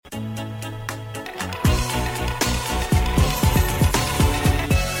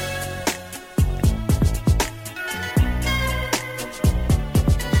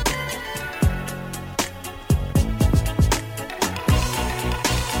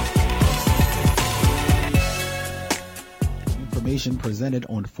information presented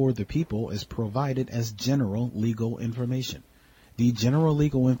on For the People is provided as general legal information. The general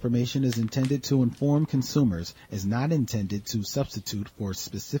legal information is intended to inform consumers, is not intended to substitute for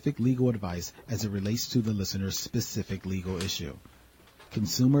specific legal advice as it relates to the listener's specific legal issue.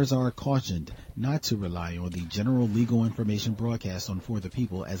 Consumers are cautioned not to rely on the general legal information broadcast on For the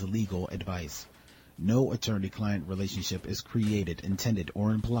People as legal advice. No attorney-client relationship is created, intended,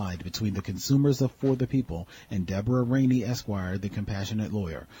 or implied between the consumers of For the People and Deborah Rainey, Esquire, the compassionate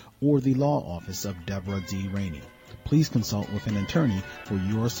lawyer, or the law office of Deborah D. Rainey. Please consult with an attorney for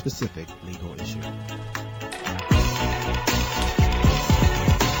your specific legal issue.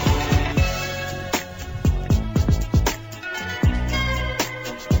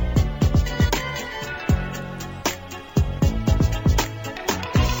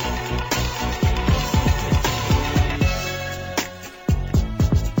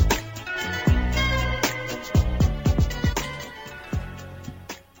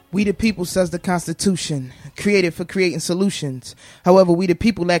 We the people, says the Constitution, created for creating solutions. However, we the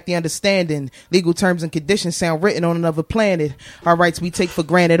people lack the understanding. Legal terms and conditions sound written on another planet. Our rights we take for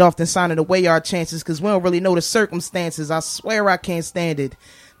granted, often signing away our chances because we don't really know the circumstances. I swear I can't stand it.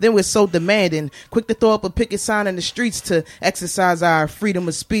 Then we're so demanding, quick to throw up a picket sign in the streets to exercise our freedom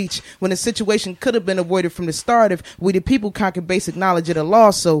of speech when the situation could have been avoided from the start if we the people conquered basic knowledge of the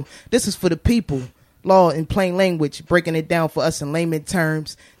law. So this is for the people. Law in plain language, breaking it down for us in layman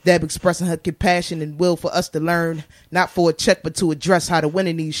terms. Deb expressing her compassion and will for us to learn, not for a check, but to address how to win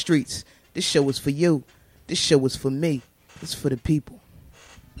in these streets. This show is for you. This show is for me. It's for the people.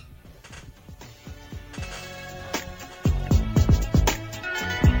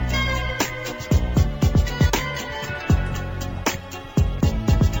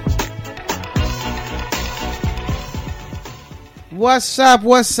 What's up,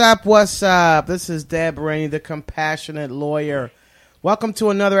 what's up, what's up? This is Deb Rainey, the compassionate lawyer. Welcome to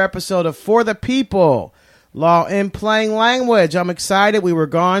another episode of For the People, Law in Plain Language. I'm excited. We were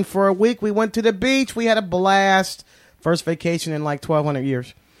gone for a week. We went to the beach. We had a blast. First vacation in like 1,200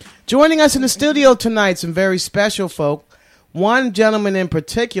 years. Joining us in the studio tonight, some very special folk. One gentleman in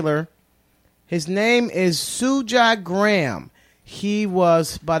particular, his name is Sujai Graham. He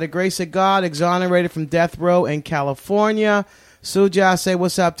was, by the grace of God, exonerated from death row in California. Sujai, say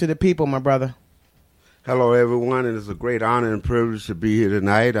what's up to the people, my brother. Hello, everyone, and it's a great honor and privilege to be here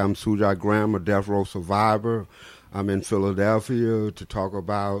tonight. I'm Sujai Graham, a death row survivor. I'm in Philadelphia to talk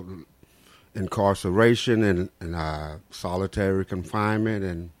about incarceration and solitary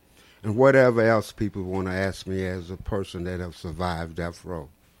confinement and whatever else people want to ask me as a person that have survived death row.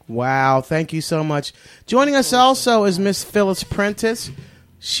 Wow, thank you so much. Joining us also is Miss Phyllis Prentice.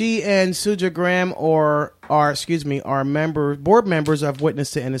 She and Sujai Graham are board members of Witness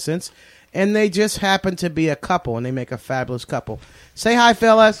to Innocence, and they just happen to be a couple, and they make a fabulous couple. Say hi,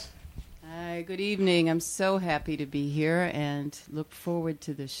 Phyllis. Hi, good evening. I'm so happy to be here and look forward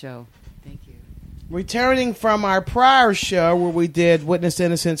to the show. Thank you. Returning from our prior show where we did Witness to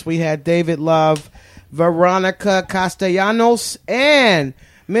Innocence, we had David Love, Veronica Castellanos, and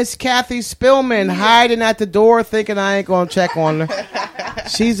Miss Kathy Spillman hiding at the door thinking I ain't going to check on her.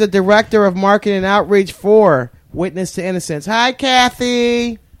 She's the director of marketing and outreach for Witness to Innocence. Hi,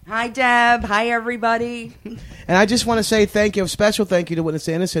 Kathy. Hi, Deb. Hi, everybody. And I just want to say thank you, a special thank you to Witness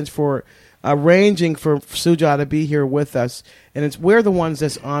to Innocence for arranging for Sujai to be here with us. And we're the ones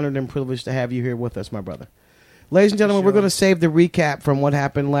that's honored and privileged to have you here with us, my brother. Ladies and gentlemen, We're going to save the recap from what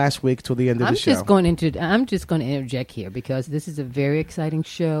happened last week till the end of the show. I'm just going to interject here because this is a very exciting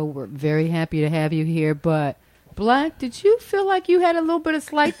show. We're very happy to have you here. But, Black, did you feel like you had a little bit of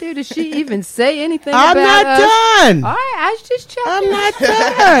slight there? Did she even say anything I'm about not us? done. All right, I was just checking. I'm not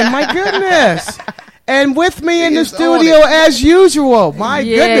done. My goodness. And with me in the studio, as usual, my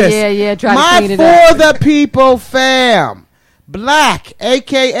goodness. Yeah. Try my to clean it up. For the People fam. Black,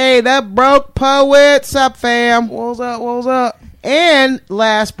 a.k.a. the Broke Poet. Sup, fam? What's up? And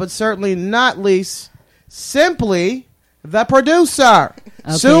last but certainly not least, simply the producer.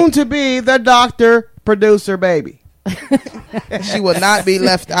 Okay. Soon to be the doctor producer baby. She will not be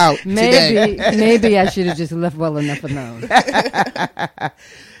left out today. Maybe I should have just left well enough alone.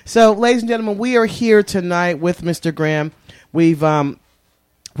 So, ladies and gentlemen, we are here tonight with Mr. Graham.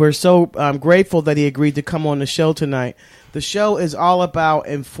 We're so grateful that he agreed to come on the show tonight. The show is all about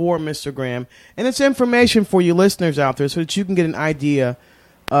Inform Mr. Graham, and it's information for you listeners out there so that you can get an idea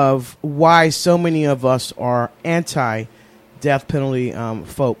of why so many of us are anti-death penalty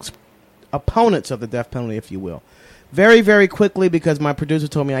folks, opponents of the death penalty, if you will. Very, very quickly, because my producer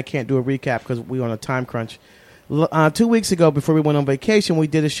told me I can't do a recap because we're on a time crunch. 2 weeks ago, before we went on vacation, we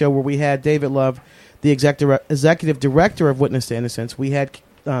did a show where we had David Love, the executive director of Witness to Innocence. We had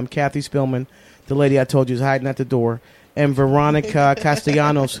Kathy Spillman, the lady I told you is hiding at the door, and Veronica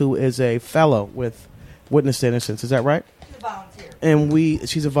Castellanos, who is a fellow with Witness to Innocence. Is that right? She's a volunteer. And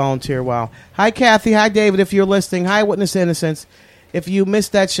she's a volunteer. Wow. Hi, Kathy. Hi, David. If you're listening. Hi, Witness to Innocence. If you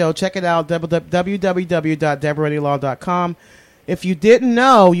missed that show, check it out, www.deborahreddylawcom. If you didn't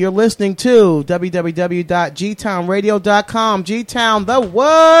know, you're listening to www.gtownradio.com. G-Town, the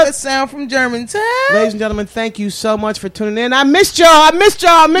what? The sound from Germantown. Ladies and gentlemen, thank you so much for tuning in. I missed y'all.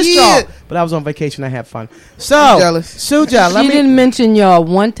 Yeah. But I was on vacation. I had fun. So, I'm jealous. Suja, She didn't mention y'all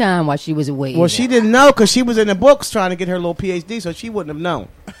one time while she was away. Well, she didn't know because she was in the books trying to get her little PhD, so she wouldn't have known.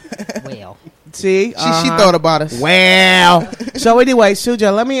 Well, See? She thought about us. Well. So anyway,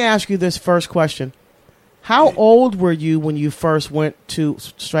 Suja, let me ask you this first question. How old were you when you first went to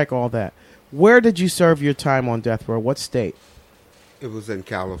strike all that? Where did you serve your time on death row? What state? It was in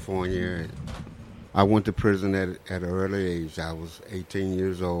California. I went to prison at an early age. I was 18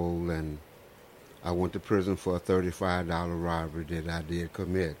 years old, and I went to prison for a $35 robbery that I did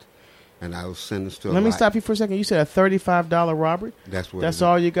commit. And I was sentenced to Let me stop you for a second. You said a $35 robbery? That's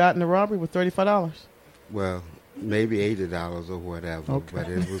all you got in the robbery with $35? Well, maybe $80 or whatever. Okay. But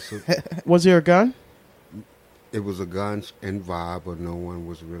it was Was there a gun? it was a gun involved, but no one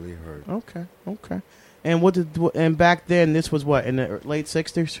was really hurt. Okay. And back then, this was what, in the late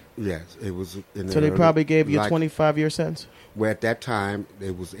 60s? Yes, it was. So they probably gave you a 25-year sentence? Well, at that time,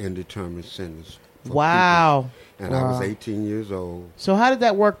 it was indeterminate sentence. for Wow. people. And I was 18 years old. So how did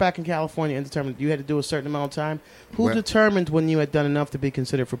that work back in California? Indeterminate. You had to do a certain amount of time. Who Well- determined when you had done enough to be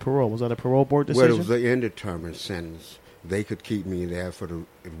considered for parole? Was that a parole board decision? Well, it was an indeterminate sentence. They could keep me there for the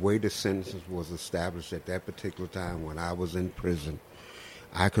way the sentence was established at that particular time when I was in prison.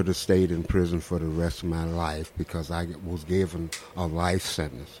 I could have stayed in prison for the rest of my life because I was given a life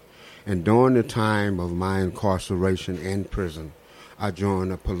sentence. And during the time of my incarceration in prison, I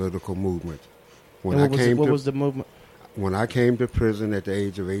joined a political movement. What was the movement? When I came to prison at the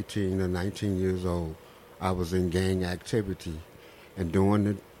age of 18 or 19 years old, I was in gang activity. And during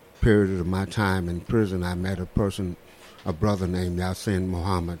the period of my time in prison, I met a brother named Yasin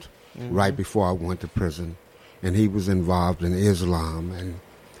Muhammad, right before I went to prison. And he was involved in Islam, and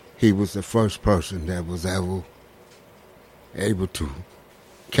he was the first person that was ever able to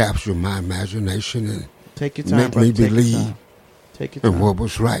capture my imagination and Take your time, make brother. me believe Take your in time. what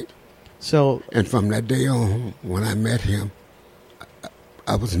was right. So, And from that day on, when I met him,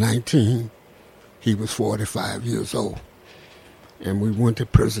 I was 19. He was 45 years old. And we went to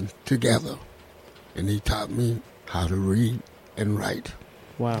prison together. And he taught me how to read and write.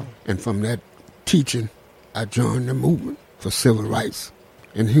 wow. And from that teaching, I joined the movement for civil rights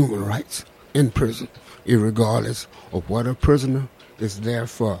and human rights in prison, irregardless of what a prisoner is there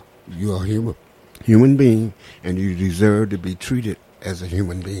for. You're a human being, and you deserve to be treated as a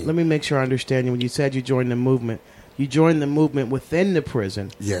human being. Let me make sure I understand you. When you said you joined the movement within the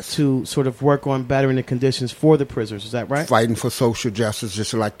prison Yes. to sort of work on bettering the conditions for the prisoners. Is that right? Fighting for social justice,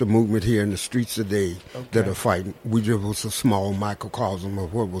 just like the movement here in the streets today that are fighting. We just was a small microcosm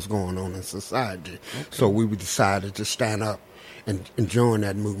of what was going on in society. So we decided to stand up and join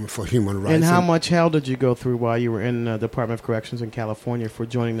that movement for human rights. And how much hell did you go through while you were in the Department of Corrections in California for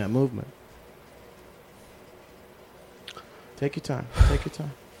joining that movement? Take your time. Take your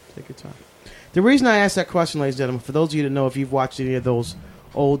time. Take your time. The reason I asked that question, ladies and gentlemen, for those of you that know, if you've watched any of those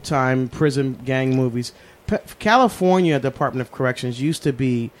old-time prison gang movies, California Department of Corrections used to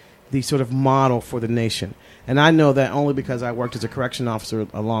be the sort of model for the nation. And I know that only because I worked as a correction officer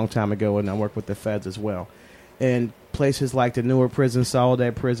a long time ago, and I worked with the feds as well. And places like the newer prison,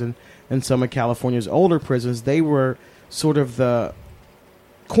 Soledad Prison, and some of California's older prisons, they were sort of the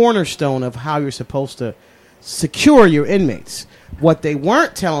cornerstone of how you're supposed to secure your inmates. What they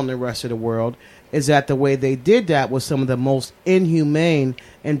weren't telling the rest of the world is that the way they did that was some of the most inhumane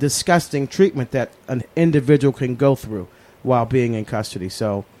and disgusting treatment that an individual can go through while being in custody.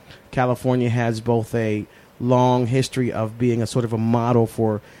 So California has both a long history of being a sort of a model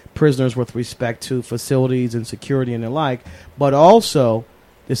for prisoners with respect to facilities and security and the like, but also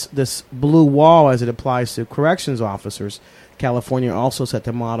this blue wall as it applies to corrections officers. California also set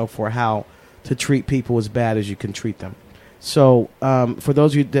the model for how to treat people as bad as you can treat them. So for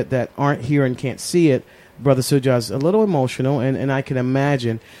those of you that aren't here and can't see it, Brother Suja is a little emotional, and I can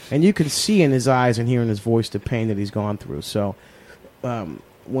imagine, and you can see in his eyes and hear in his voice the pain that he's gone through. So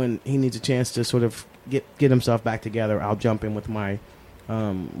when he needs a chance to sort of get himself back together, I'll jump in with my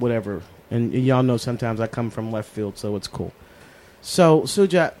whatever. And y'all know sometimes I come from left field, so it's cool. So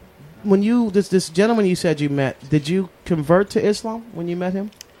Suja, when you this gentleman you said you met, did you convert to Islam when you met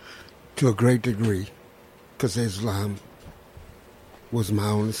him? to a great degree, because Islam was my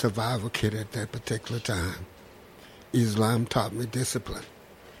only survival kit at that particular time. Islam taught me discipline.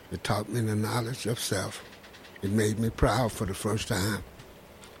 It taught me the knowledge of self. It made me proud for the first time,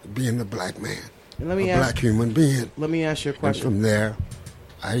 being a black man, And black human being. Let me ask you a And question. from there,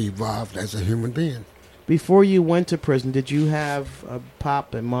 I evolved as a human being. Before you went to prison, did you have a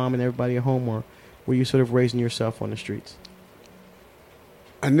pop and mom and everybody at home, or were you sort of raising yourself on the streets?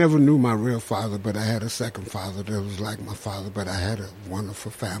 I never knew my real father, but I had a second father that was like my father, but I had a wonderful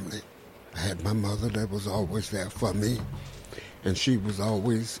family. I had my mother that was always there for me, and she was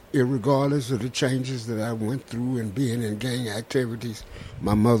always, irregardless of the changes that I went through and being in gang activities,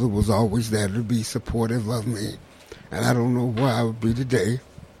 my mother was always there to be supportive of me. And I don't know where I would be today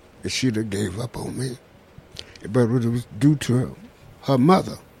if she'd have gave up on me. But it was due to her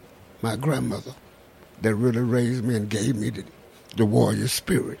mother, my grandmother, that really raised me and gave me the warrior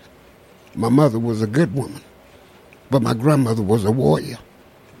spirit. My mother was a good woman, but my grandmother was a warrior.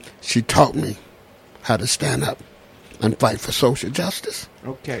 She taught me how to stand up and fight for social justice.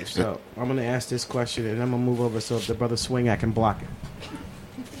 Okay, so I'm going to ask this question, and I'm going to move over so if the brother swing, I can block it.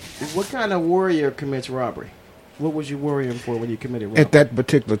 What kind of warrior commits robbery? What was you worrying for when you committed robbery? At that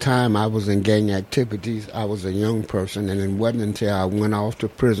particular time, I was in gang activities. I was a young person, and it wasn't until I went off to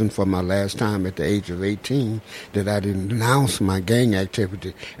prison for my last time at the age of 18 that I denounced my gang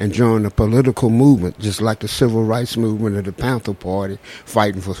activity and joined a political movement, just like the civil rights movement of the Panther Party,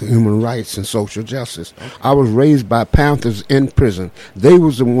 fighting for human rights and social justice. I was raised by Panthers in prison. They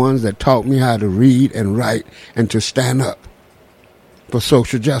was the ones that taught me how to read and write and to stand up for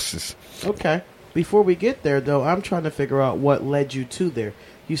social justice. Okay. Before we get there, though, I'm trying to figure out what led you to there.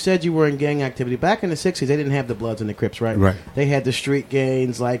 You said you were in gang activity. Back in the 60s, they didn't have the Bloods and the Crips, right? Right. They had the street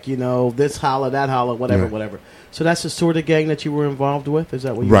gangs, like, you know, this holla, that holla, whatever, Yeah. whatever. So that's the sort of gang that you were involved with? Is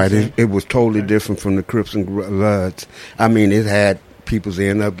that what you Right. were saying? It was totally different from the Crips and Bloods. I mean, it had people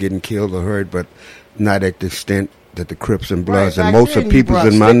end up getting killed or hurt, but not at the extent that the Crips and Bloods. Right, And back most then of you the peoples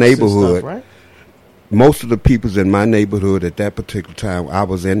brought in my sticks and neighborhood, stuff, right? most of the peoples in my neighborhood at that particular time, I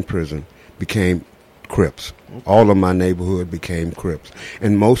was in prison, became Crips. All of my neighborhood became Crips,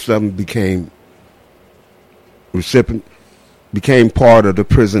 and most of them became part of the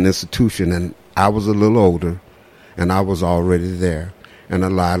prison institution. And I was a little older, and I was already there. And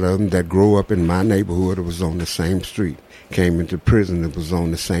a lot of them that grew up in my neighborhood, it was on the same street, came into prison and was on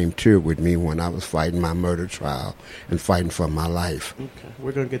the same tier with me when I was fighting my murder trial and fighting for my life. Okay,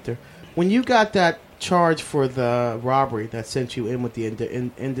 we're going to get there. When you got that charge for the robbery that sent you in with the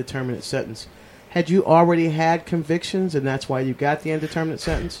indeterminate sentence, had you already had convictions and that's why you got the indeterminate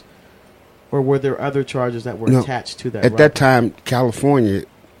sentence? Or were there other charges that were No. attached to that At robbery? that time, California,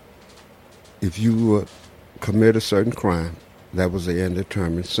 if you commit a certain crime, that was an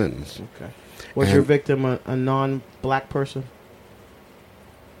indeterminate sentence. Okay. Was your victim a non-black person?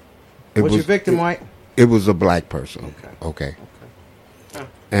 Was your victim white? It was a black person. Okay. Oh,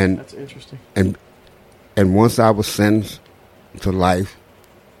 And that's interesting. and once I was sentenced to life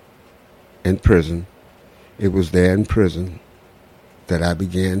in prison, it was there in prison that I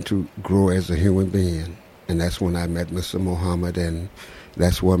began to grow as a human being. And that's when I met Mr. Muhammad, and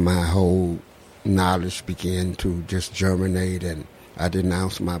that's when my whole knowledge began to just germinate, and I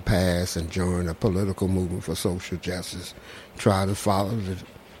denounced my past and joined a political movement for social justice, try to follow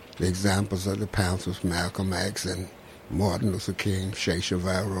the examples of the Panthers, Malcolm X and Martin Luther King, Che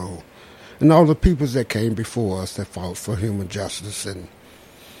Guevara, and all the peoples that came before us that fought for human justice. And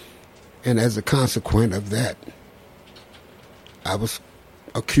as a consequence of that, I was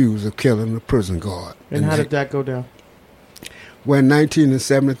accused of killing a prison guard. And how did that go down? Well, in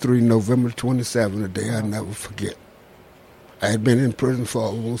 1973, November 27, a day I'll never forget. I had been in prison for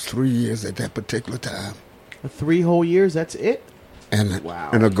almost 3 years at that particular time. 3 whole years, that's it? And,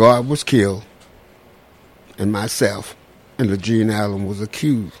 Wow. and a guard was killed, and myself and Eugene Allen was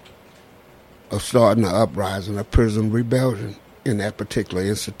accused of starting an uprising, a prison rebellion in that particular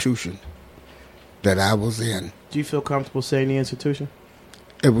institution that I was in. Do you feel comfortable saying the institution?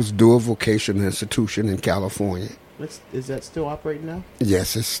 It was Dual Vocational Institution in California. Is that still operating now?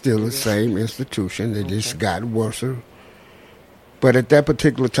 Yes, it's still the same institution. It just got worse. But at that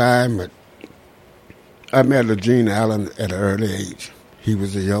particular time, I met Eugene Allen at an early age. He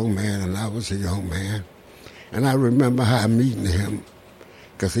was a young man, and I was a young man. And I remember how meeting him,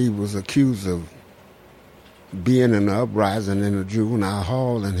 because he was accused of being in an uprising in a juvenile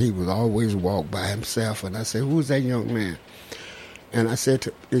hall, and he would always walk by himself. And I said, "Who's that young man?" And I said,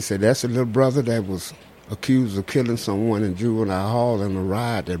 he said, "That's a little brother that was accused of killing someone in juvenile hall in a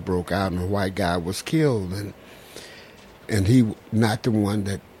riot that broke out, and a white guy was killed. And he not the one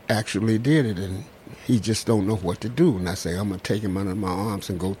that actually did it, and he just don't know what to do. And I say, I'm going to take him under my arms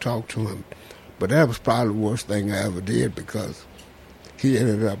and go talk to him. But that was probably the worst thing I ever did, because he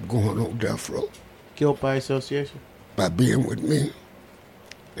ended up going on death row. Guilt by association? By being with me.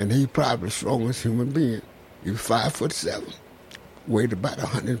 And he probably the strongest human being. He was 5'7", weighed about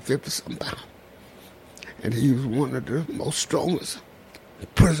 150-something pounds. And he was one of the most strongest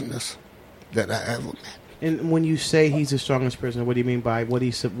prisoners that I ever met. And when you say he's the strongest prisoner, what do you mean by what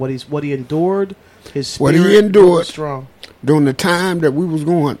he endured? His spirit What he endured was strong. During the time that we was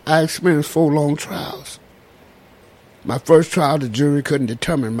going, I experienced 4 long trials. My first trial, the jury couldn't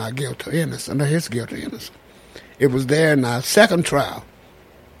determine my guilt or innocence, or his guilt or innocence. It was there in our second trial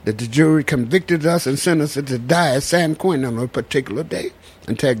that the jury convicted us and sentenced us to die at San Quentin on a particular day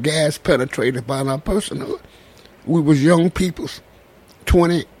until gas penetrated upon our personhood. We was young people,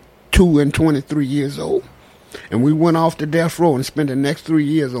 22 and 23 years old. And we went off to death row and spent the next 3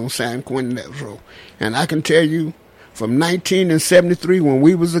 years on San Quentin death row. And I can tell you, from 1973 when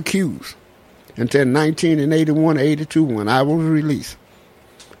we was accused until 1981 or 82 when I was released,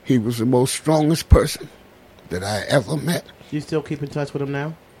 he was the most strongest person that I ever met. You still keep in touch with him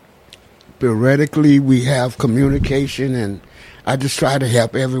now? Periodically, we have communication, and I just try to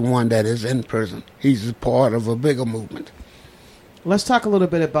help everyone that is in prison. He's a part of a bigger movement. Let's talk a little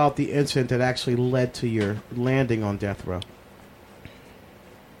bit about the incident that actually led to your landing on death row.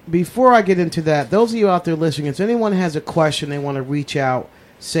 Before I get into that, those of you out there listening, if anyone has a question, they want to reach out,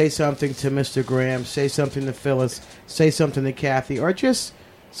 say something to Mr. Graham, say something to Phyllis, say something to Kathy, or just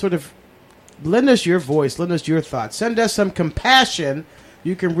sort of lend us your voice, lend us your thoughts. Send us some compassion.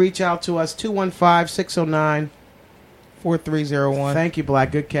 You can reach out to us, 215-609. 4301. Thank you,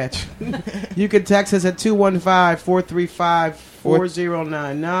 Black. Good catch. You can text us at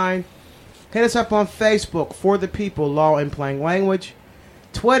 215-435-4099. Hit us up on Facebook, For the People, Law in Plain Language.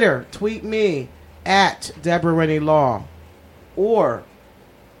 Twitter, tweet me at Deborah Rennie Law. Or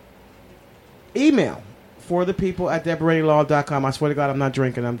email forthepeople@deborahrennielaw.com. I swear to God, I'm not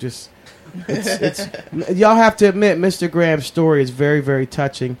drinking. I'm just... It's y'all have to admit, Mr. Graham's story is very, very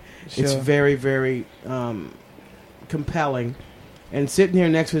touching. Sure. It's very, very... compelling, and sitting here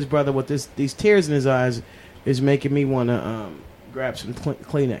next to his brother with these tears in his eyes is making me want to grab some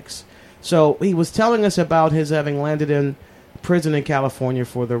Kleenex. So he was telling us about his having landed in prison in California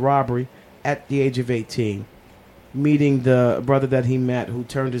for the robbery at the age of 18, meeting the brother that he met who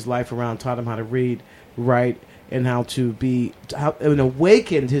turned his life around, taught him how to read, write, and and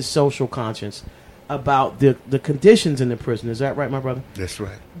awakened his social conscience about the conditions in the prison. Is that right, my brother? That's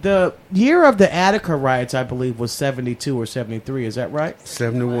right. The year of the Attica riots, I believe, was 72 or 73. Is that right?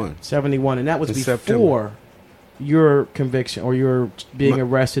 71. 71, and that was In before September. your conviction or your being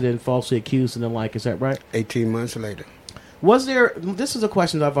arrested and falsely accused and the like. Is that right? 18 months later. Was there? This is a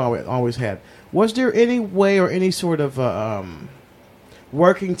question I've always had. Was there any way or any sort of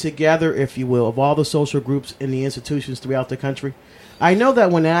working together, if you will, of all the social groups in the institutions throughout the country? I know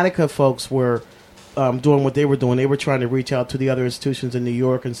that when Attica folks were doing what they were doing, they were trying to reach out to the other institutions in New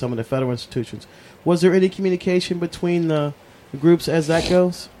York and some of the federal institutions. Was there any communication between the groups as that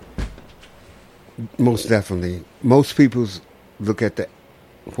goes? Most definitely. Most people look at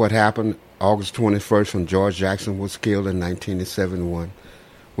what happened August 21st when George Jackson was killed in 1971.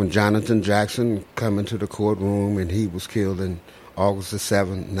 When Jonathan Jackson come into the courtroom and he was killed in August the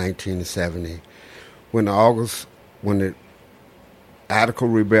 7th, 1970. When the Attica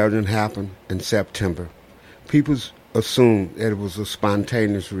Rebellion happened in September, people assumed that it was a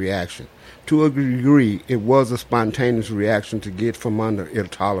spontaneous reaction. To a degree, it was a spontaneous reaction to get from under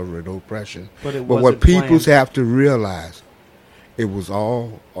intolerant oppression. But what people have to realize, it was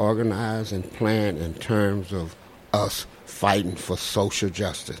all organized and planned in terms of us fighting for social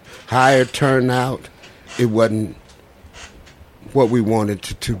justice. How it turned out, it wasn't what we wanted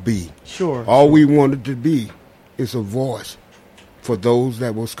to be. Sure. All we wanted to be is a voice for those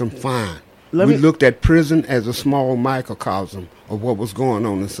that was confined. We looked at prison as a small microcosm of what was going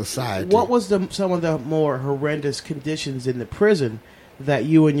on in society. What was some of the more horrendous conditions in the prison that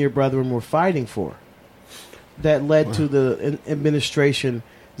you and your brethren were fighting for that led to the administration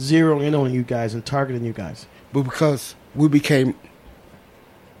zeroing in on you guys and targeting you guys? But because we became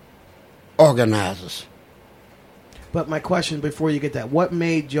organizers. But my question before you get that, what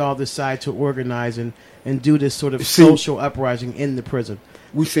made y'all decide to organize and do this sort of social uprising in the prison?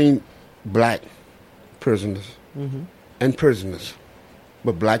 We seen black prisoners and prisoners,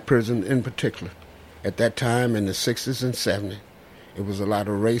 but black prison in particular. At that time in the 60s and 70s, it was a lot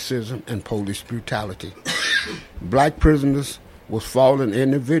of racism and police brutality. Black prisoners was falling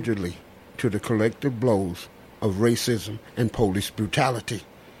individually to the collective blows of racism and police brutality.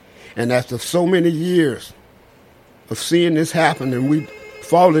 And after so many years of seeing this happen, and we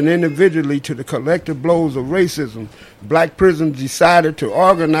fallen individually to the collective blows of racism, black prisons decided to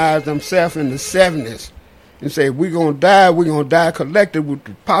organize themselves in the 70s and say, we're going to die collective with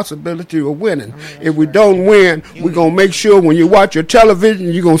the possibility of winning. If we don't win, we're going to make sure when you watch your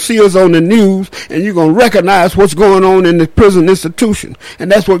television, you're going to see us on the news, and you're going to recognize what's going on in the prison institution.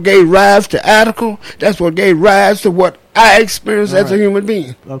 And that's what gave rise to Attica. That's what gave rise to what I experienced as a human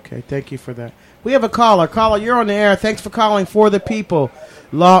being. Okay, thank you for that. We have a caller. Caller, you're on the air. Thanks for calling For the People.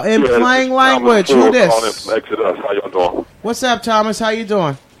 Law in plain language. Who this? Exodus. How y'all doing? What's up, Thomas? How you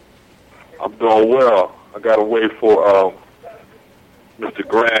doing? I'm doing well. I got to wait for Mr.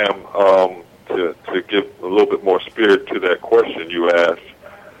 Graham to give a little bit more spirit to that question you asked.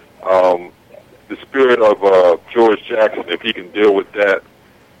 The spirit of George Jackson, if he can deal with that,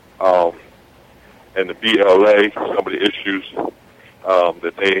 and the BLA, some of the issues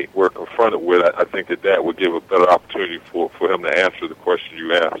that they were confronted with, I think that would give a better opportunity for him to answer the question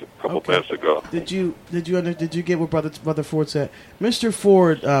you asked a couple minutes ago. Did you get what Brother Ford said? Mr.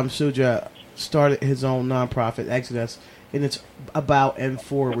 Ford, Suja, started his own nonprofit, Exodus, and it's about and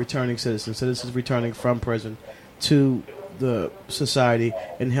for returning citizens. So this is returning from prison to the society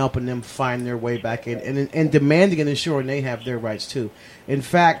and helping them find their way back in, and demanding and ensuring they have their rights too. In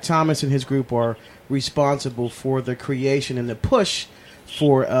fact, Thomas and his group are responsible for the creation and the push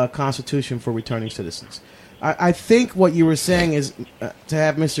for a constitution for returning citizens. I think what you were saying is to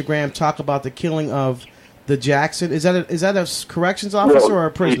have Mr. Graham talk about the killing of the Jackson. Is that a corrections officer or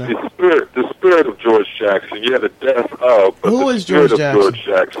a prisoner? The spirit of George Jackson. You had the death of, but who the is spirit George of Jackson? George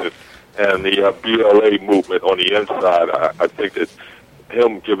Jackson and the BLA movement on the inside. I think that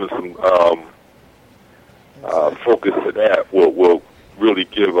him giving some focus to that will really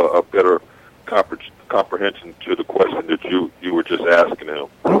give a better comprehension to the question that you were just asking him.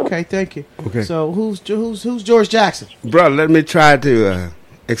 Okay, thank you. Okay. So who's George Jackson? Brother, let me try to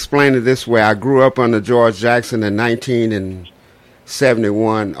explain it this way. I grew up under George Jackson in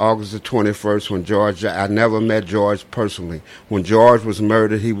 1971, August the 21st, when I never met George personally. When George was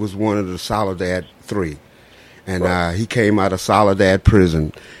murdered, he was one of the Soledad Three. And he came out of Soledad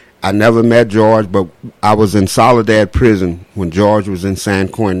prison. I never met George, but I was in Soledad prison when George was in San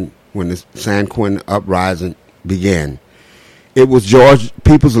Quentin, when the San Quentin uprising began. It was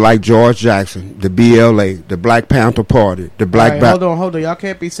peoples like George Jackson, the BLA, the Black Panther Party, the Black... Hold on. Y'all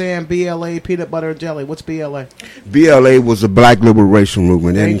can't be saying BLA, peanut butter and jelly. What's BLA? BLA was the Black Liberation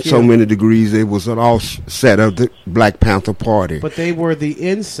Movement. And in so many degrees, it was an offset of the Black Panther Party. But they were the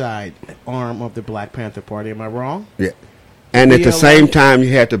inside arm of the Black Panther Party. Am I wrong? Yeah. And at the same time,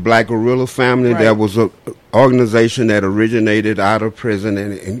 you had the Black Guerrilla Family. Right. There was an organization that originated out of prison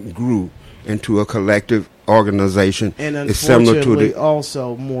and grew into a collective organization. And unfortunately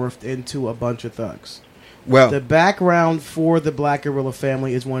also morphed into a bunch of thugs. Well, the background for the Black Guerrilla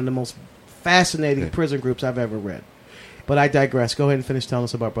Family is one of the most fascinating prison groups I've ever read. But I digress. Go ahead and finish telling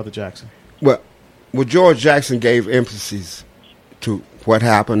us about Brother Jackson. Well, George Jackson gave emphasis to what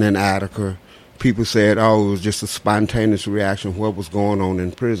happened in Attica. People said, it was just a spontaneous reaction to what was going on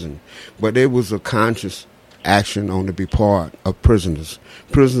in prison. But it was a conscious action on the part of prisoners.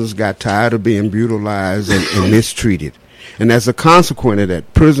 Prisoners got tired of being brutalized and mistreated. And as a consequence of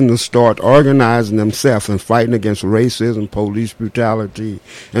that, prisoners start organizing themselves and fighting against racism, police brutality,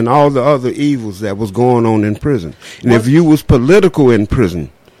 and all the other evils that was going on in prison. And if you was political in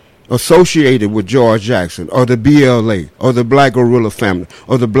prison, associated with George Jackson or the BLA or the Black Guerrilla Family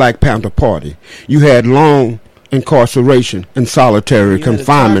or the Black Panther Party, you had long incarceration and solitary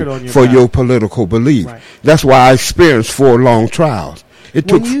confinement for your political belief. Right. That's why I experienced 4 long trials.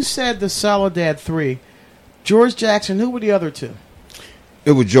 When you said the Soledad Three, George Jackson, who were the other 2?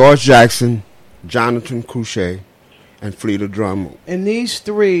 It was George Jackson, Jonathan Crouchet, and Fleta Drummond. And these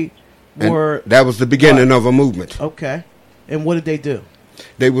 3 were... that was the beginning of a movement. Okay. And what did they do?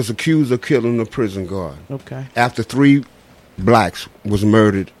 They was accused of killing a prison guard. Okay. After 3 blacks was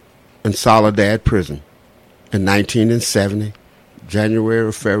murdered in Soledad prison in 1970, January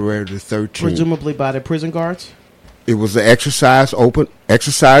or February the 13th. Presumably by the prison guards? It was an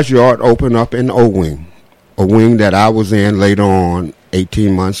exercise yard open up in O-Wing, a wing that I was in later on,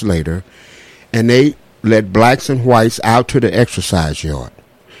 18 months later. And they let blacks and whites out to the exercise yard.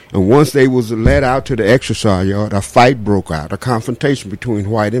 And once they was let out to the exercise yard, a fight broke out, a confrontation between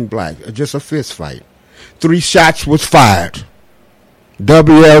white and black, just a fist fight. 3 shots was fired.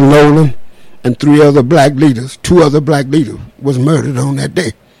 W.L. Nolan and 2 other black leaders was murdered on that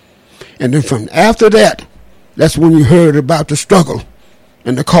day. And then from after that, that's when you heard about the struggle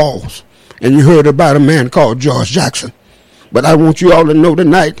and the cause. And you heard about a man called George Jackson. But I want you all to know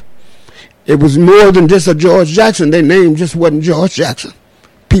tonight It was more than just a George Jackson. Their name just wasn't George Jackson.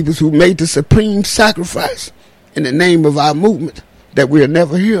 People who made the supreme sacrifice in the name of our movement that we'll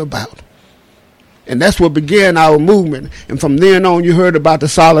never hear about. And that's what began our movement. And from then on, you heard about the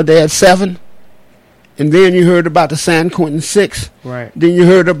Soledad 7. And then you heard about the San Quentin 6. Right. Then you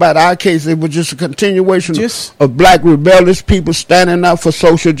heard about our case. It was just a continuation of black rebellious people standing up for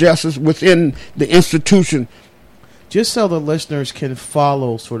social justice within the institution. Just so the listeners can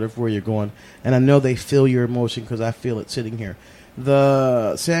follow sort of where you're going, and I know they feel your emotion because I feel it sitting here.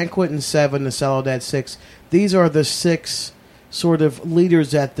 The San Quentin 7, the Soledad 6, these are the 6 sort of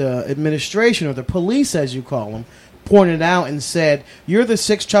leaders at the administration, or the police as you call them, pointed out and said, you're the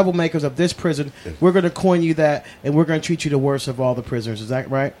 6 troublemakers of this prison. We're going to coin you that, and we're going to treat you the worst of all the prisoners. Is that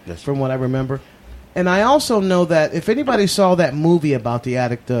right? Yes. From what I remember. And I also know that if anybody saw that movie about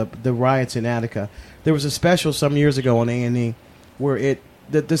the riots in Attica, there was a special some years ago on A&E where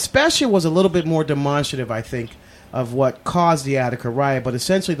the special was a little bit more demonstrative, I think, of what caused the Attica riot, but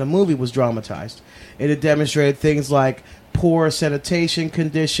essentially the movie was dramatized. It had demonstrated things like poor sanitation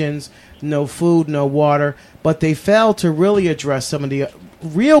conditions, no food, no water, but they failed to really address some of the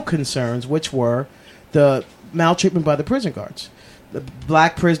real concerns, which were the maltreatment by the prison guards. The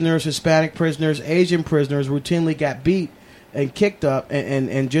black prisoners, Hispanic prisoners, Asian prisoners routinely got beat and kicked up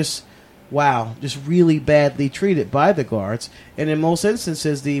and just really badly treated by the guards. And in most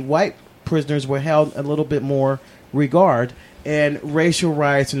instances, the white prisoners were held a little bit more regard, and racial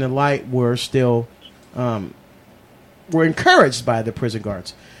riots and the like were still were encouraged by the prison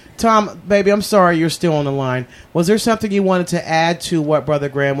guards. Tom, baby, I'm sorry you're still on the line. Was there something you wanted to add to what Brother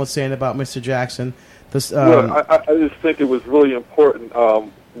Graham was saying about Mr. Jackson? Well, I just think it was really important,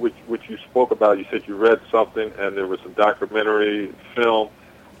 which you spoke about. You said you read something, and there was some documentary film.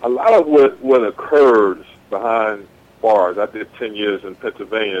 A lot of what occurs behind bars, I did 10 years in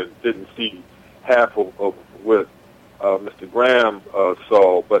Pennsylvania and didn't see half of what Mr. Graham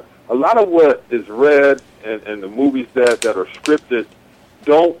saw, but a lot of what is read and the movies that are scripted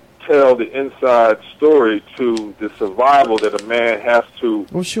don't tell the inside story to the survival that a man has to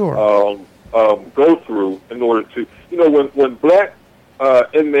go through in order to, when black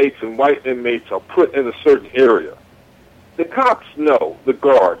inmates and white inmates are put in a certain area, the cops know, the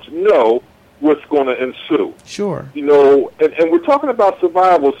guards know what's going to ensue. Sure. And we're talking about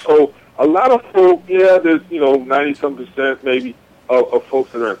survival, so a lot of folk, there's, 90-some% maybe of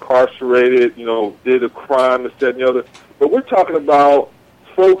folks that are incarcerated, did a crime, this, that, and the other. But we're talking about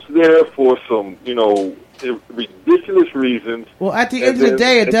folks there for some, ridiculous reasons. Well, at the end of the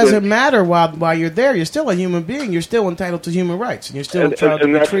day, it doesn't matter while you're there. You're still a human being. You're still entitled to human rights, and you're still entitled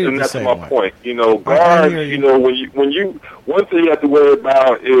to be treated the same way. And that's my point. Guards, when you one thing you have to worry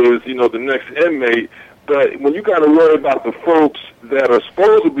about is, the next inmate. But when you got to worry about the folks that are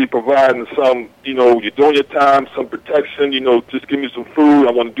supposed to be providing some, you're doing your time, some protection, just give me some food,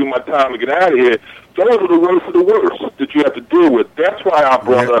 I want to do my time and get out of here. Those are the worst of the worst that you have to deal with. That's why I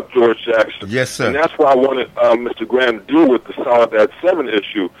brought up George Jackson. Yes, sir. And that's why I wanted Mr. Graham to deal with the Soledad 7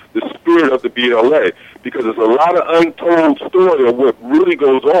 issue, the spirit of the BLA, because there's a lot of untold story of what really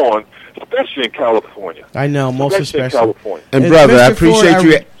goes on, especially in California. I know, most especially in California. And brother, I appreciate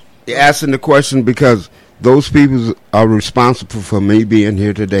you asking the question, because those people are responsible for me being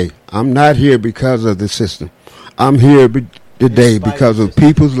here today. I'm not here because of the system. I'm here today because of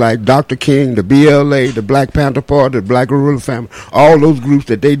peoples like Dr. King, the BLA, the Black Panther Party, the Black Guerrilla Family, all those groups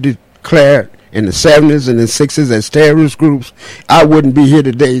that they declared in the 70s and the 60s as terrorist groups. I wouldn't be here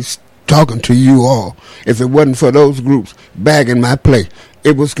today talking to you all if it wasn't for those groups bagging my play.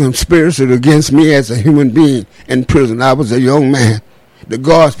 It was conspiracy against me as a human being in prison. I was a young man. The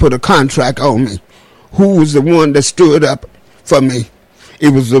guards put a contract on me. Who was the one that stood up for me? It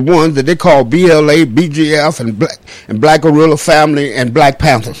was the ones that they call BLA, BGF, and Black Guerrilla Family and Black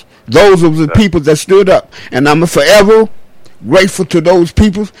Panthers. Those were the people that stood up. And I'm forever grateful to those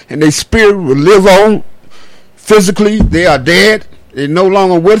people, and their spirit will live on. Physically, they are dead. They're no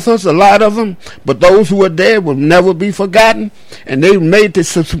longer with us, a lot of them. But those who are dead will never be forgotten. And they made the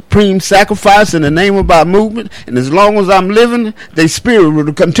supreme sacrifice in the name of our movement. And as long as I'm living, their spirit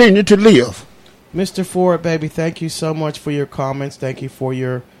will continue to live. Mr. Ford, baby, thank you so much for your comments. Thank you for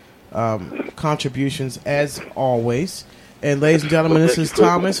your contributions, as always. And ladies and gentlemen, this is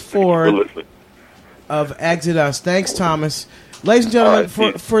Thomas Ford of Exodus. Thanks, Thomas. Ladies and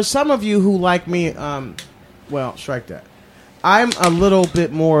gentlemen, for some of you who like me, strike that. I'm a little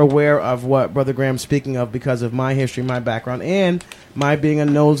bit more aware of what Brother Graham's speaking of because of my history, my background, and my being a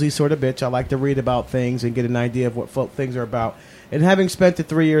nosy sort of bitch. I like to read about things and get an idea of what things are about. And having spent the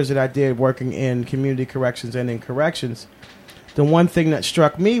 3 years that I did working in community corrections and in corrections, the one thing that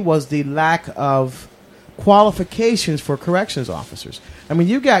struck me was the lack of qualifications for corrections officers. I mean,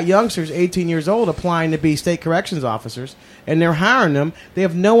 you got youngsters 18 years old applying to be state corrections officers, and they're hiring them. They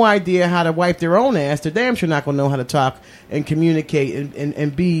have no idea how to wipe their own ass. They're damn sure not going to know how to talk and communicate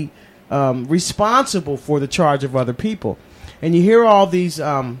and be responsible for the charge of other people. And you hear all these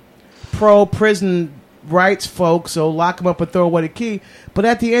pro-prison rights folks, so lock them up and throw away the key. But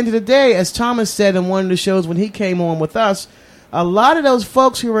at the end of the day, as Thomas said in one of the shows when he came on with us, a lot of those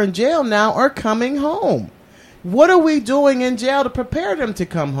folks who are in jail now are coming home. What are we doing in jail to prepare them to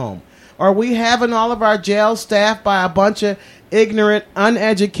come home? Are we having all of our jail staffed by a bunch of ignorant,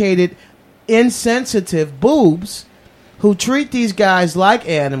 uneducated, insensitive boobs who treat these guys like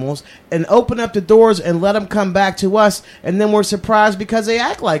animals and open up the doors and let them come back to us, and then we're surprised because they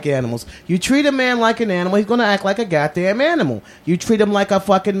act like animals? You treat a man like an animal, he's going to act like a goddamn animal. You treat him like a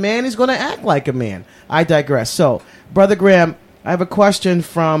fucking man, he's going to act like a man. I digress. So, Brother Graham, I have a question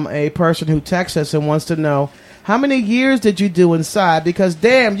from a person who texts us and wants to know, how many years did you do inside? Because,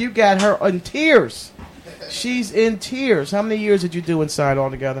 damn, you got her in tears. She's in tears. How many years did you do inside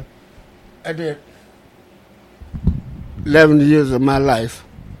altogether? I did 11 years of my life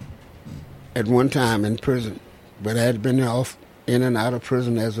at one time in prison, but I had been off in and out of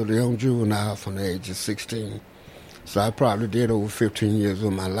prison as a young juvenile from the age of 16. So I probably did over 15 years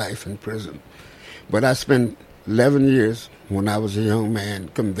of my life in prison. But I spent 11 years when I was a young man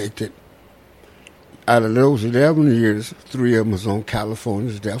convicted. Out of those 11 years, 3 of them was on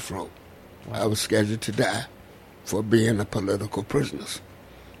California's death row. I was scheduled to die for being a political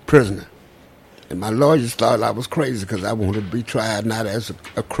prisoner. And my lawyers thought I was crazy because I wanted to be tried not as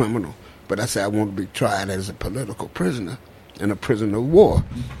a criminal, but I said I want to be tried as a political prisoner and a prisoner of war.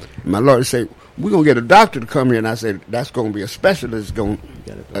 And my lawyer said, we're going to get a doctor to come here. And I said, that's going to be a specialist going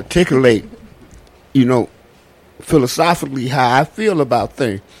to articulate, philosophically how I feel about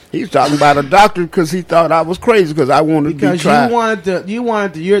things. He's talking about a doctor because he thought I was crazy because I wanted to be tried. You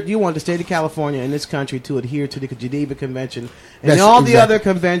wanted the state of California and this country to adhere to the Geneva Convention and all the other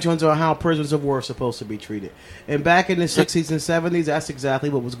conventions on how prisoners of war are supposed to be treated. And back in the 60s and 70s, that's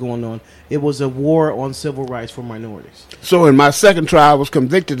exactly what was going on. It was a war on civil rights for minorities. So in my second trial, I was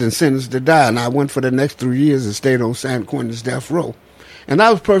convicted and sentenced to die, and I went for the next 3 years and stayed on San Quentin's death row. And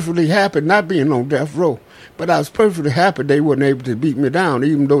I was perfectly happy not being on death row. But I was perfectly happy they weren't able to beat me down,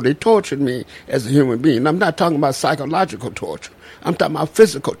 even though they tortured me as a human being. I'm not talking about psychological torture. I'm talking about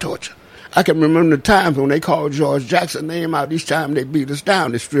physical torture. I can remember the times when they called George Jackson's name out. Each time they beat us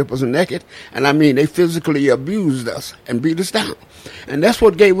down, they strip us naked. And I mean, they physically abused us and beat us down. And that's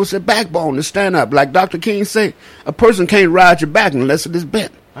what gave us a backbone to stand up. Like Dr. King said, a person can't ride your back unless it is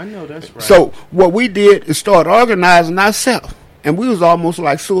bent. I know that's right. So what we did is start organizing ourselves. And we was almost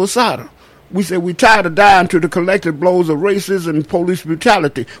like suicidal. We said we tired of dying to the collective blows of racism and police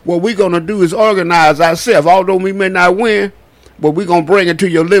brutality. What we're going to do is organize ourselves. Although we may not win, but we're going to bring it to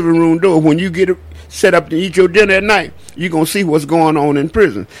your living room door. When you get set up to eat your dinner at night, you're going to see what's going on in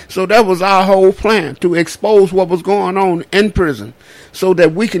prison. So that was our whole plan, to expose what was going on in prison so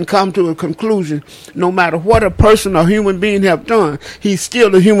that we can come to a conclusion. No matter what a person or human being have done, he's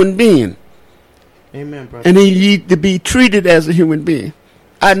still a human being. Amen, brother. And he needs to be treated as a human being.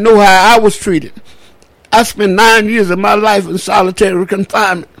 I know how I was treated. I spent 9 years of my life in solitary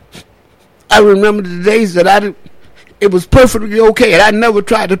confinement. I remember the days that it was perfectly okay. And I never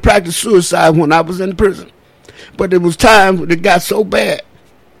tried to practice suicide when I was in prison. But it was times when it got so bad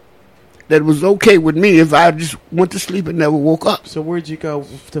that it was okay with me if I just went to sleep and never woke up. So where'd you go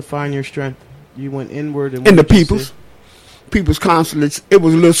to find your strength? You went inward. And in the people's consulates. It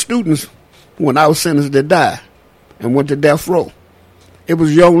was little students when I was sentenced to die and went to death row. It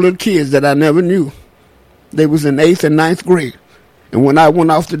was young little kids that I never knew. They was in 8th and 9th grade. And when I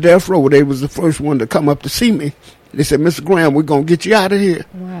went off to death row, they was the first one to come up to see me. They said, Mr. Graham, we're going to get you out of here.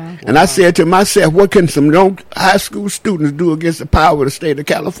 Wow. And I said to myself, what can some young high school students do against the power of the state of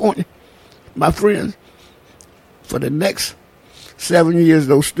California? My friends, for the next 7 years,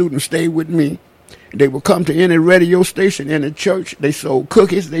 those students stayed with me. They would come to any radio station, any church. They sold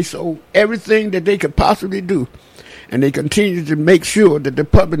cookies. They sold everything that they could possibly do. And they continued to make sure that the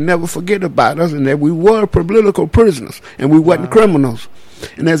public never forget about us and that we were political prisoners and we wasn't criminals.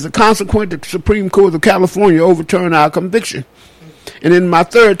 And as a consequence, the Supreme Court of California overturned our conviction. And in my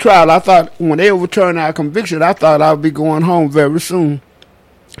third trial, I thought when they overturned our conviction, I thought I would be going home very soon.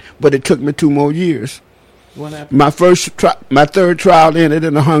 But it took me 2 more years. What happened? My third trial ended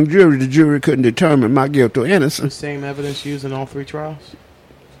in a hung jury. The jury couldn't determine my guilt or innocence. The same evidence used in all 3 trials?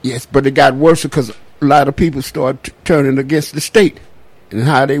 Yes, but it got worse because a lot of people started turning against the state and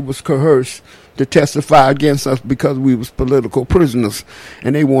how they was coerced to testify against us because we was political prisoners,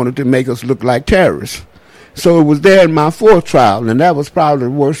 and they wanted to make us look like terrorists. So it was there in my fourth trial, and that was probably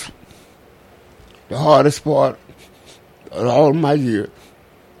the worst, the hardest part of all my years.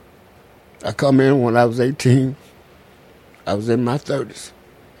 I come in when I was 18. I was in my 30s.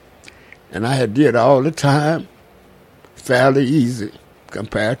 And I had did all the time fairly easy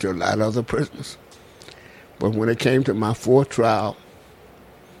compared to a lot of other prisoners. But when it came to my fourth trial,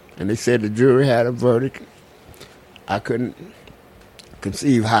 and they said the jury had a verdict, I couldn't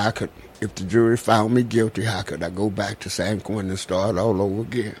conceive how I could, if the jury found me guilty, how could I go back to San Quentin and start all over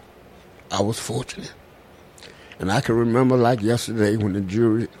again? I was fortunate. And I can remember like yesterday when the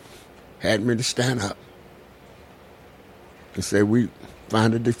jury had me to stand up and say, we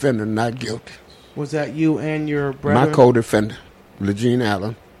find the defendant not guilty. Was that you and your brother? My co-defendant, Legene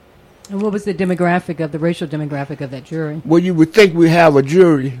Allen. And what was the racial demographic of that jury? Well, you would think we have a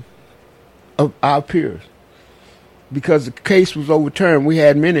jury of our peers. Because the case was overturned, we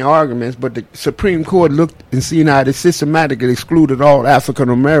had many arguments, but the Supreme Court looked and seen how they systematically excluded all African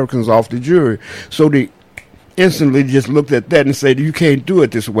Americans off the jury. So they instantly just looked at that and said, you can't do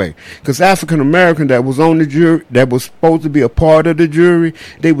it this way. Because African American that was on the jury, that was supposed to be a part of the jury,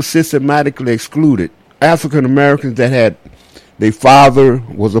 they were systematically excluded. African Americans that had their father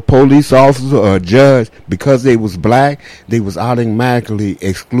was a police officer or a judge, because they was black, they was automatically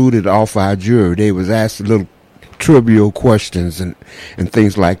excluded off our jury. They was asked little trivial questions and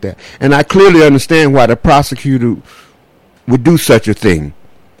things like that. And I clearly understand why the prosecutor would do such a thing,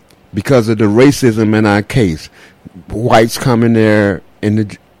 because of the racism in our case. Whites coming there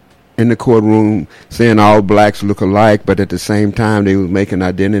in the courtroom saying all blacks look alike, but at the same time they was making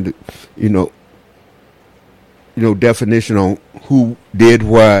identity, definition on who did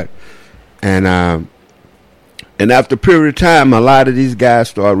what. And after a period of time, a lot of these guys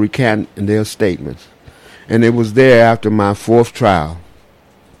started recanting their statements. And it was there after my fourth trial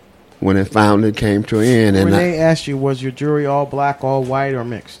when it finally came to an end. When and they asked you, was your jury all black, all white, or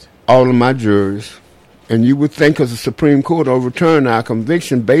mixed? All of my juries. And you would think, because the Supreme Court overturned our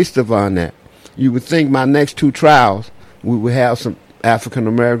conviction based upon that, you would think my next two trials, we would have some African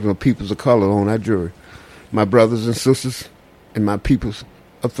Americans or peoples of color on our jury. My brothers and sisters and my peoples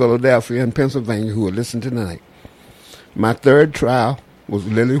of Philadelphia and Pennsylvania who are listening tonight. My third trial was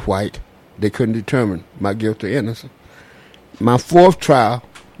Lily White. They couldn't determine my guilt or innocence. My fourth trial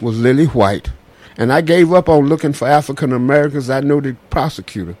was Lily White. And I gave up on looking for African Americans. I know the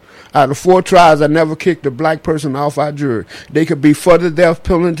prosecutor. Out of 4 trials, I never kicked a black person off our jury. They could be for the death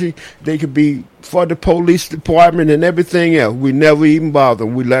penalty. They could be for the police department and everything else. We never even bothered.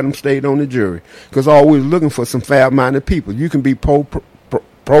 We let them stay on the jury. Because all we was looking for some fair-minded people. You can be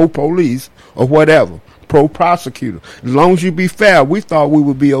pro-police or whatever, pro-prosecutor. As long as you be fair, we thought we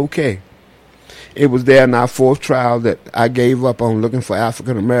would be okay. It was there in our fourth trial that I gave up on looking for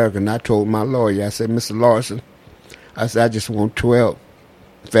African American. I told my lawyer, I said, Mr. Larson, I said, I just want 12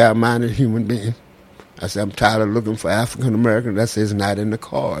 fair-minded human beings. I said, I'm tired of looking for African American. That says not in the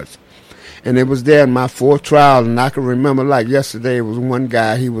cards. And it was there in my fourth trial, and I can remember like yesterday, it was one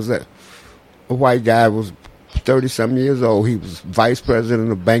guy, he was a white guy, was 30-something years old. He was vice president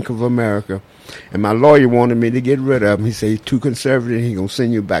of Bank of America. And my lawyer wanted me to get rid of him. He said, he's too conservative, he's going to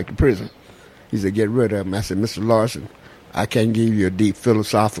send you back to prison. He said, get rid of him. I said, Mr. Larson, I can't give you a deep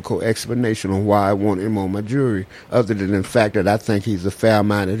philosophical explanation on why I want him on my jury, other than the fact that I think he's a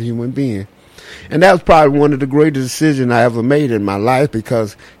fair-minded human being. And that was probably one of the greatest decisions I ever made in my life,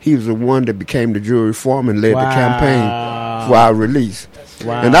 because he was the one that became the jury foreman and led the campaign for our release.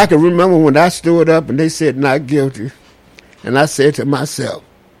 Wow. And I can remember when I stood up and they said not guilty, and I said to myself,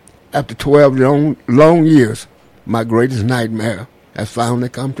 after 12 long years, my greatest nightmare has finally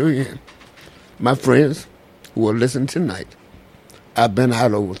come to an end. My friends who are listening tonight, I've been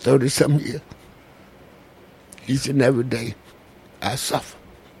out over 30-some years. Each and every day, I suffer.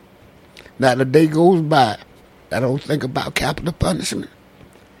 Not a day goes by, I don't think about capital punishment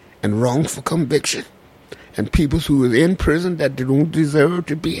and wrongful conviction and people who are in prison that don't deserve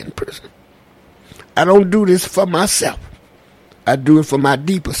to be in prison. I don't do this for myself. I do it for my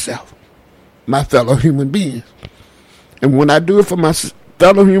deeper self, my fellow human beings. And when I do it for my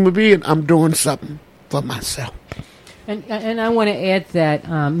fellow human being, I'm doing something for myself. And I want to add that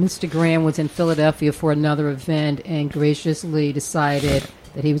Mr. Graham was in Philadelphia for another event and graciously decided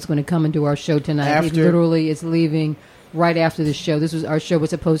that he was going to come and do our show tonight. He literally is leaving right after the show. Our show was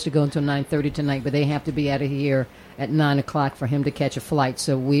supposed to go until 9:30 tonight, but they have to be out of here at 9 o'clock for him to catch a flight.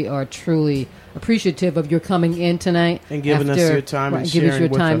 So we are truly appreciative of your coming in tonight. And giving us your time and sharing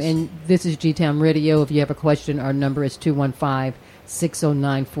with us. And this is G-Town Radio. If you have a question, our number is 215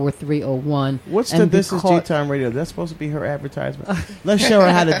 609-4301. What's the This Is G-Time Radio? That's supposed to be her advertisement. Let's show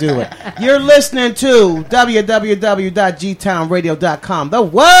her how to do it. You're listening to www.gtownradio.com. The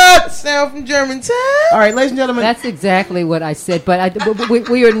what? Sound from Germantown. All right, ladies and gentlemen. That's exactly what I said, but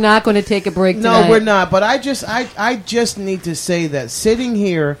we are not going to take a break tonight. No, we're not. But I just need to say that sitting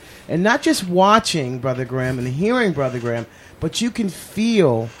here and not just watching Brother Graham and hearing Brother Graham, but you can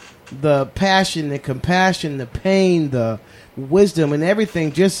feel the passion, the compassion, the pain, the wisdom, and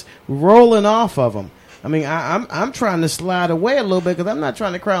everything just rolling off of him. I mean, I'm trying to slide away a little bit because I'm not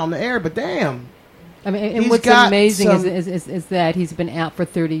trying to cry on the air, but damn. I mean, and what's amazing is that he's been out for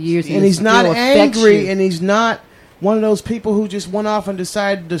 30 years. And he's not angry, and he's not one of those people who just went off and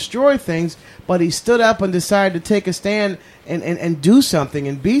decided to destroy things, but he stood up and decided to take a stand and do something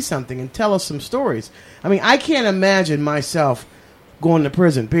and be something and tell us some stories. I mean, I can't imagine myself going to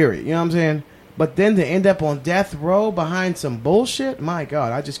prison, period. You know what I'm saying? But then to end up on death row behind some bullshit, my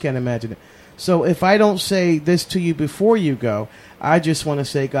God, I just can't imagine it. So if I don't say this to you before you go, I just want to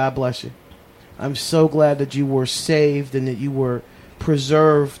say God bless you. I'm so glad that you were saved and that you were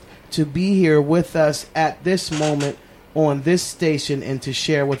preserved to be here with us at this moment on this station and to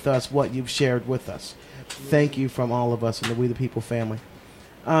share with us what you've shared with us. Thank you from all of us in the We the People family.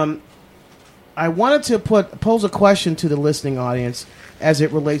 I wanted to pose a question to the listening audience as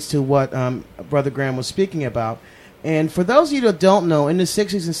it relates to what Brother Graham was speaking about. And for those of you that don't know, in the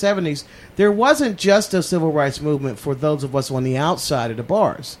 60s and 70s, there wasn't just a civil rights movement for those of us on the outside of the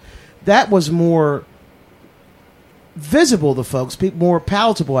bars. That was more visible to folks, more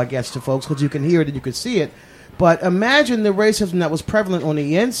palatable, I guess, to folks, because you can hear it and you can see it. But imagine the racism that was prevalent on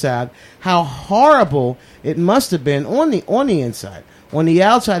the inside, how horrible it must have been on the inside. On the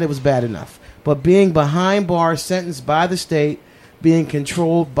outside, it was bad enough. But being behind bars, sentenced by the state, being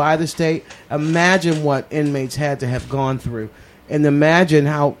controlled by the state, imagine what inmates had to have gone through. And imagine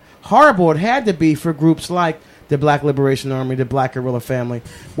how horrible it had to be for groups like the Black Liberation Army, the Black Guerrilla Family.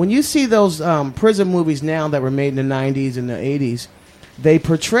 When you see those prison movies now that were made in the 90s and the 80s, they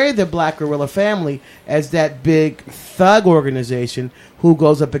portray the Black Guerrilla Family as that big thug organization who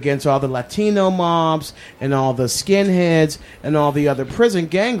goes up against all the Latino mobs and all the skinheads and all the other prison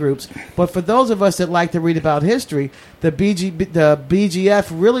gang groups. But for those of us that like to read about history, the BGF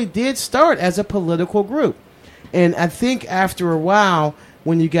really did start as a political group. And I think after a while,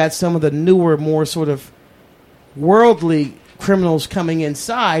 when you got some of the newer, more sort of worldly criminals coming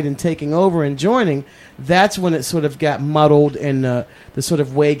inside and taking over and joining, that's when it sort of got muddled and the sort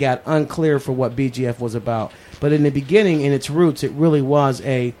of way got unclear for what BGF was about. But in the beginning, in its roots, it really was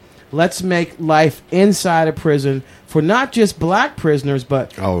a let's make life inside a prison for not just black prisoners,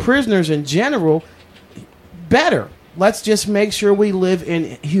 but prisoners in general better. Let's just make sure we live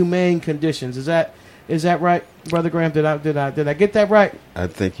in humane conditions. Is that right, Brother Graham? Did I get that right? I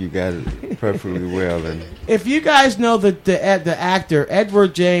think you got it perfectly well. And if you guys know the actor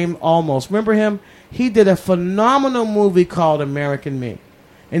Edward James Olmos, remember him? He did a phenomenal movie called American Me.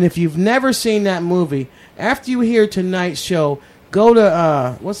 And if you've never seen that movie, after you hear tonight's show, go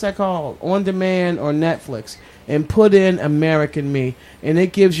to what's that called? On Demand or Netflix, and put in American Me, and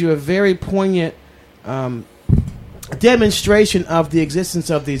it gives you a very poignant demonstration of the existence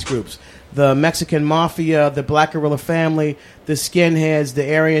of these groups. The Mexican Mafia, the Black Guerrilla Family, the Skinheads,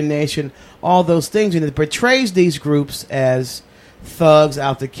 the Aryan Nation, all those things. And it portrays these groups as thugs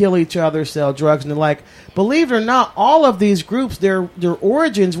out to kill each other, sell drugs, and the like. Believe it or not, all of these groups, their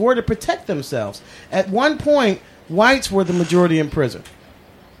origins were to protect themselves. At one point, whites were the majority in prison.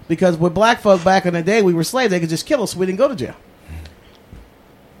 Because with black folk back in the day, we were slaves. They could just kill us so we didn't go to jail.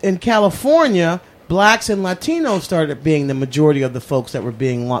 In California, blacks and Latinos started being the majority of the folks that were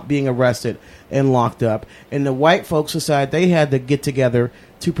being arrested and locked up. And the white folks decided they had to get together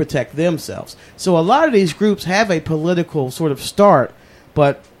to protect themselves. So a lot of these groups have a political sort of start,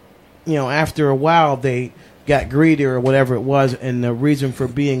 but after a while they got greedy or whatever it was, and the reason for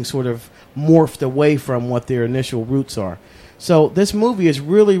being sort of morphed away from what their initial roots are. So this movie is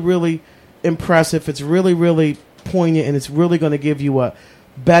really, really impressive. It's really, really poignant, and it's really going to give you a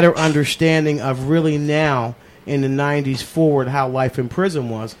better understanding of really now in the 90s forward how life in prison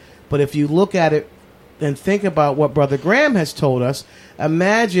was. But if you look at it and think about what Brother Graham has told us,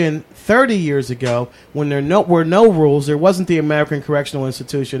 imagine 30 years ago when there were no rules, there wasn't the American Correctional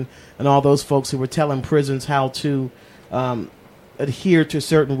Institution and all those folks who were telling prisons how to adhere to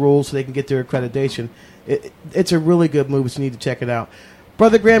certain rules so they can get their accreditation. It's a really good movie, so you need to check it out.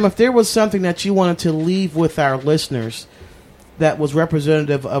 Brother Graham, if there was something that you wanted to leave with our listeners that was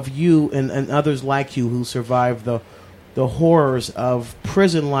representative of you and others like you who survived the horrors of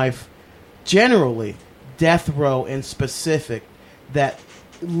prison life generally, death row in specific, that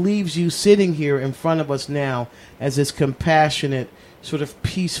leaves you sitting here in front of us now as this compassionate, sort of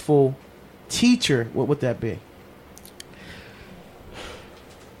peaceful teacher? What would that be?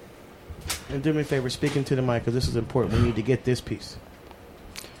 And do me a favor, speak into the mic, because this is important. We need to get this piece.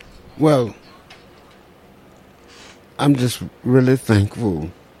 Well, I'm just really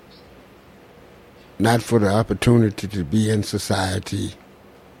thankful, not for the opportunity to be in society,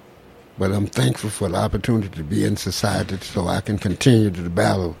 but I'm thankful for the opportunity to be in society so I can continue the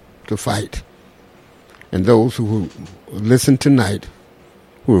battle to fight. And those who listen tonight,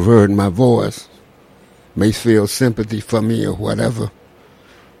 who have heard my voice, may feel sympathy for me or whatever,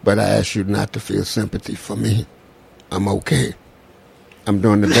 but I ask you not to feel sympathy for me. I'm okay. I'm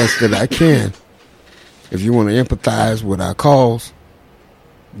doing the best that I can. If you want to empathize with our cause,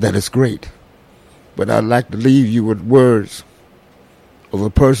 that is great. But I'd like to leave you with words of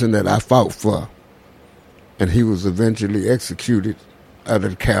a person that I fought for, and he was eventually executed out of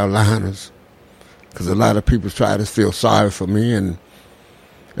the Carolinas, because a lot of people try to feel sorry for me, and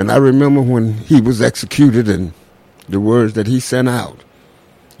I remember when he was executed and the words that he sent out.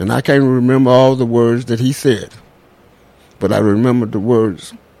 And I can't remember all the words that he said, but I remember the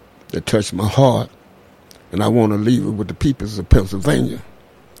words that touched my heart, and I want to leave it with the peoples of Pennsylvania.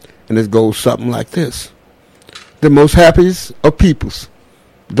 And it goes something like this. The most happiest of peoples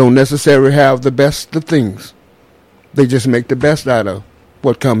don't necessarily have the best of things. They just make the best out of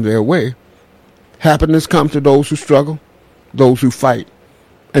what comes their way. Happiness comes to those who struggle, those who fight,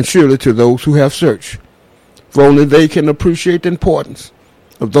 and surely to those who have searched. For only they can appreciate the importance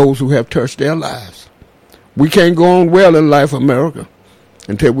of those who have touched their lives. We can't go on well in life, America,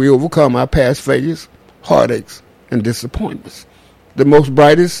 until we overcome our past failures, heartaches, and disappointments. The most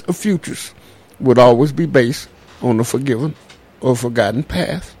brightest of futures would always be based on a forgiven or forgotten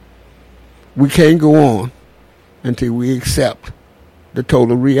past. We can't go on until we accept the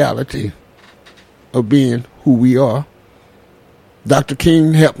total reality of being who we are. Dr.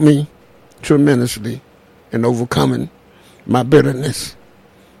 King helped me tremendously in overcoming my bitterness.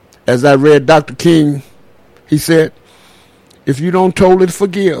 As I read Dr. King, he said, if you don't totally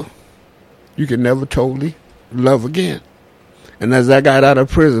forgive, you can never totally love again. And as I got out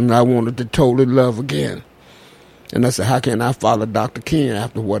of prison, I wanted to totally love again. And I said, how can I follow Dr. King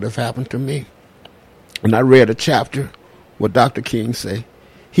after what has happened to me? And I read a chapter where Dr. King say,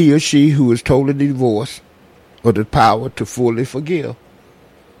 he or she who is totally divorced of the power to fully forgive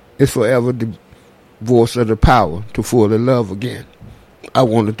is forever divorced of the power to fully love again. I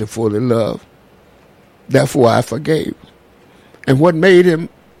wanted to fully love. Therefore, I forgave. And what made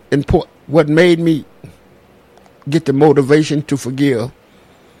me get the motivation to forgive,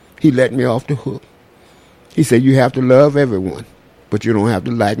 he let me off the hook. He said, you have to love everyone, but you don't have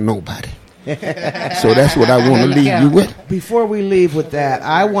to like nobody. So that's what I want to leave you with. Before we leave with that,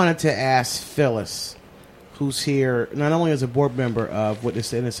 I wanted to ask Phyllis, who's here not only as a board member of Witness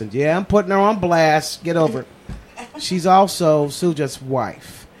to Innocence. Yeah, I'm putting her on blast. Get over it. She's also Suja's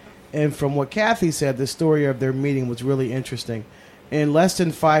wife. And from what Kathy said, the story of their meeting was really interesting. In less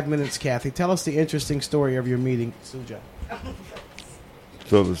than 5 minutes, Kathy, tell us the interesting story of your meeting, Suja.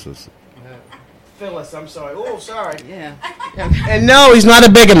 Phyllis, I'm sorry. Oh, sorry. Yeah. And no, he's not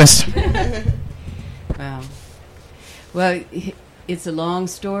a bigamist. Wow. Well, it's a long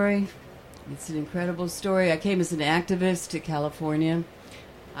story. It's an incredible story. I came as an activist to California.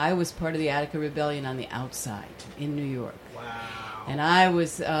 I was part of the Attica Rebellion on the outside in New York. Wow. And I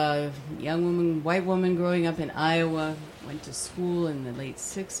was a young woman, white woman growing up in Iowa, went to school in the late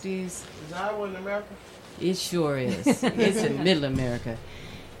 60s. Is Iowa in America? It sure is. It's in middle America.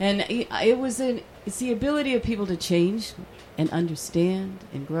 And it's the ability of people to change and understand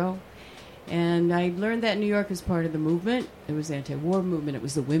and grow. And I learned that New York was part of the movement. It was the anti-war movement. It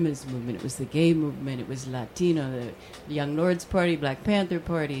was the women's movement. It was the gay movement. It was Latino, the Young Lords Party, Black Panther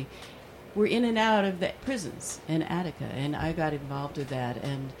Party. We're in and out of the prisons in Attica. And I got involved with that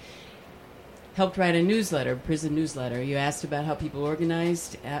and helped write a newsletter, prison newsletter. You asked about how people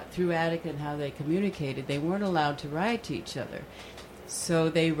organized through Attica and how they communicated. They weren't allowed to write to each other. So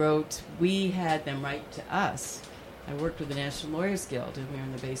they wrote, we had them write to us. I worked with the National Lawyers Guild, and we were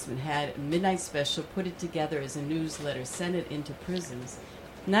in the basement, had a midnight special, put it together as a newsletter, sent it into prisons.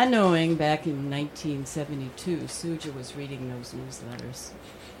 Not knowing back in 1972, Suja was reading those newsletters.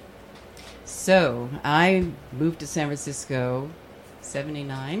 So I moved to San Francisco,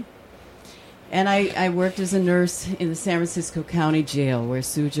 79, and I worked as a nurse in the San Francisco County Jail, where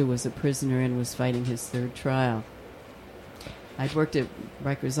Suja was a prisoner and was fighting his third trial. I'd worked at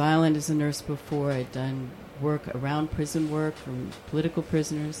Rikers Island as a nurse before. I'd done work around prison work from political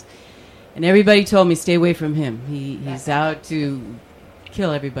prisoners. And everybody told me, stay away from him. He's out to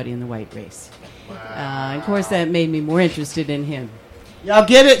kill everybody in the white race. Of course, that made me more interested in him. Y'all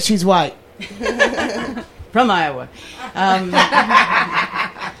get it? She's white. From Iowa.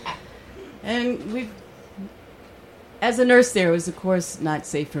 And as a nurse there, it was, of course, not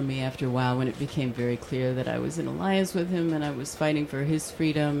safe for me after a while when it became very clear that I was in alliance with him and I was fighting for his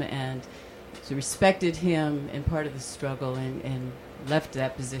freedom and respected him and part of the struggle and left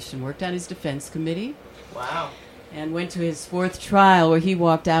that position, worked on his defense committee. Wow. And went to his 4th trial where he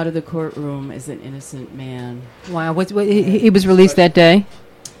walked out of the courtroom as an innocent man. Wow. He was released that day?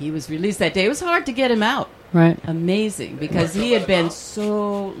 He was released that day. It was hard to get him out. Right. Amazing, because he had been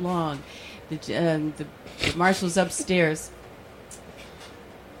so long. The marshal's upstairs.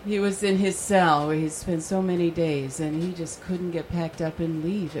 He was in his cell where he'd spent so many days, and he just couldn't get packed up and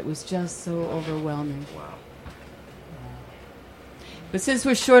leave. It was just so overwhelming. Wow. But since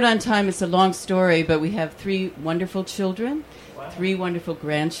we're short on time, it's a long story, but we have 3 wonderful children, 3 wonderful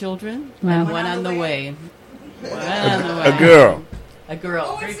grandchildren, and one on the way. A girl. A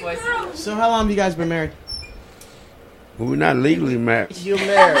girl. 3 boys. So how long have you guys been married? Well, we're not legally married. You're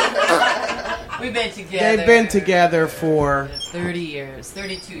married. We've been together. They've been together for 30 years,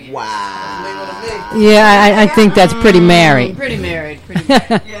 32 years. Wow. Yeah, I think that's pretty married. Pretty married.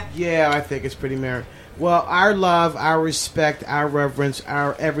 Yeah, I think it's pretty married. Well, our love, our respect, our reverence,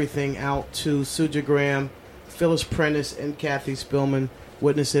 our everything out to Suja Graham, Phyllis Prentice, and Kathy Spillman,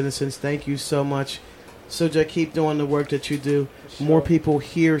 Witness Innocence. Thank you so much. Suja, keep doing the work that you do. Sure. More people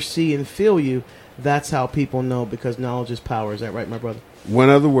hear, see, and feel you. That's how people know, because knowledge is power. Is that right, my brother? One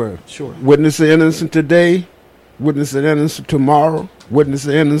other word. Sure. Witness the innocent today, witness the innocent tomorrow, witness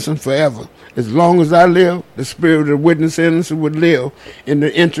the innocent forever. As long as I live, the spirit of witness the innocent would live in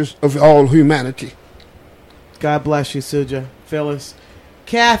the interest of all humanity. God bless you, Suja. Phyllis.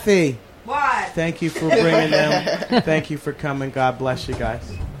 Kathy. What? Thank you for bringing them. Thank you for coming. God bless you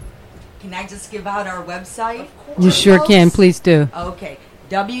guys. Can I just give out our website? You sure can. Please do. Okay.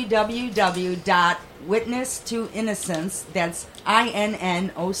 www.witnesstoinnocence, that's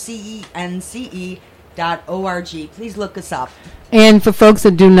INNOCENCE.org. Please look us up. And for folks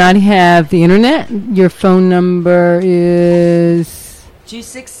that do not have the internet, your phone number is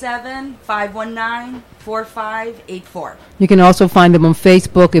 267-519-4584. You can also find them on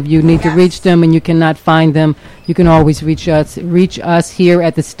Facebook if you need to reach them and you cannot find them. You can always reach us here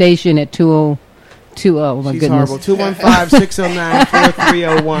at the station at 2020. Oh my She's goodness. horrible.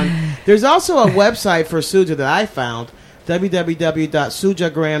 215-609-4301. There's also a website for Suja that I found,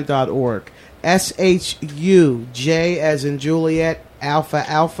 www.sujagram.org. SHUJ as in Juliet,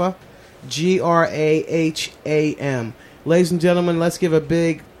 Alpha, GRAHAM. Ladies and gentlemen, let's give a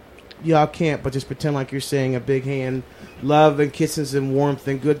big, y'all can't, but just pretend like you're saying a big hand, love and kisses and warmth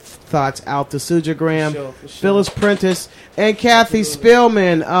and good thoughts out to Suja Graham, for sure. Phyllis Prentice, and Kathy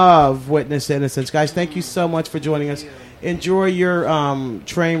Spillman of Witness Innocence. Guys, thank you so much for joining us. Enjoy your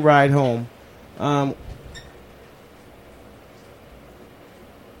train ride home.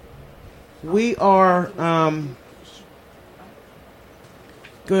 We are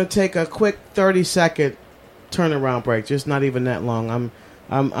going to take a quick 30-second turnaround break. Just not even that long.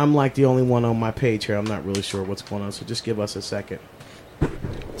 I'm like the only one on my page here. I'm not really sure what's going on, so just give us a second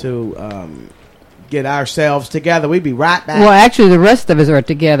to get ourselves together. We'll be right back. Well, actually, the rest of us are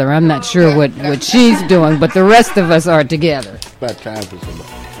together. I'm not sure what she's doing, but the rest of us are together. It's about time for somebody.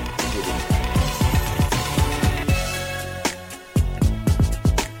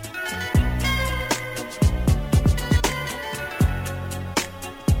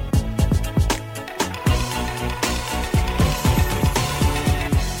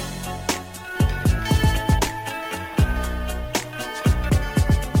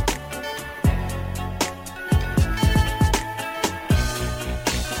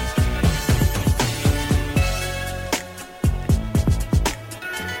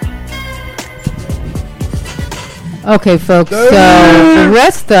 Okay, folks, so the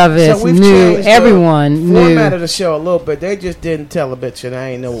rest of us knew, everyone knew. Format of the show a little bit. They just didn't tell a bitch, and I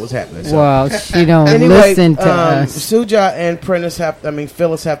ain't know what was happening. So. Well, she don't anyway, listen to us. Suja and Phyllis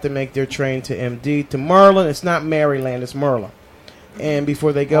have to make their train to MD, to Maryland. It's not Maryland, it's Maryland. And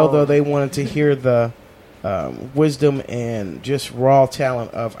before they go, though, they wanted to hear the wisdom and just raw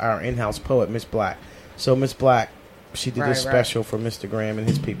talent of our in-house poet, Miss Black. So, Miss Black, she did this special for Mr. Graham and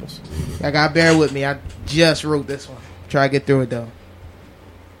his peoples. I gotta bear with me. I just wrote this one. Try to get through it, though.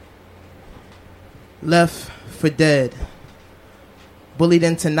 Left for dead. Bullied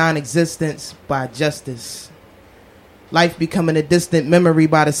into non-existence by justice. Life becoming a distant memory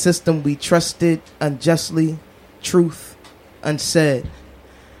by the system we trusted unjustly. Truth unsaid.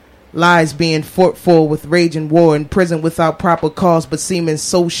 Lies being fought for with rage and war, in prison without proper cause, but seeming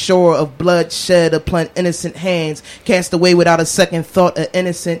so sure of blood shed upon innocent hands, cast away without a second thought, an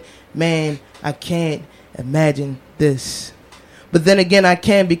innocent man. I can't imagine this. But then again, I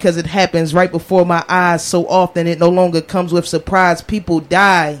can, because it happens right before my eyes so often it no longer comes with surprise. People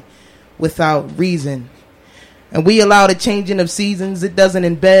die without reason. And we allow the changing of seasons. It doesn't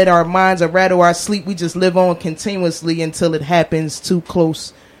embed our minds or rattle our sleep. We just live on continuously until it happens too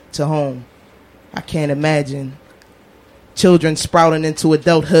close to home. I can't imagine children sprouting into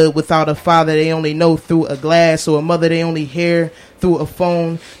adulthood without a father they only know through a glass, or a mother they only hear through a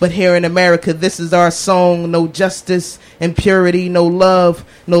phone. But here in America, this is our song. No justice and purity, no love,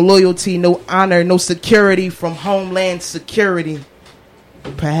 no loyalty, no honor, no security from homeland security.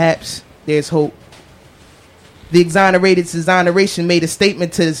 Perhaps there's hope. The exonerated exoneration made a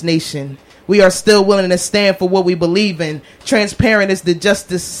statement to this nation. We are still willing to stand for what we believe in. Transparent is the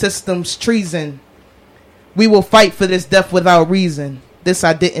justice system's treason. We will fight for this death without reason. This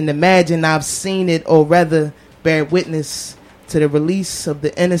I didn't imagine. I've seen it, or rather bear witness to the release of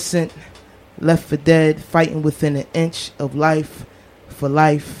the innocent left for dead, fighting within an inch of life for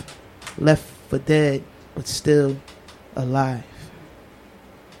life, left for dead, but still alive.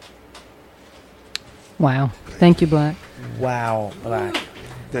 Wow. Thank you, Black. Wow, Black.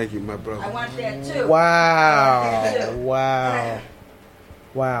 Thank you, my brother. I want that too. Wow. Wow.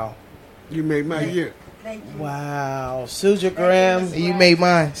 Wow. You made my year. Thank you. Wow. Suja Graham. You made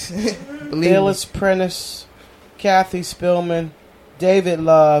mine. Believe Phyllis Prentice. Kathy Spillman. David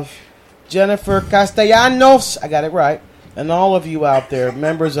Love. Jennifer Castellanos. I got it right. And all of you out there,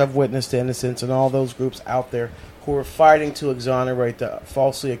 members of Witness to Innocence, and all those groups out there who are fighting to exonerate the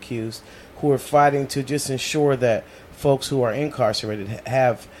falsely accused, who are fighting to just ensure that folks who are incarcerated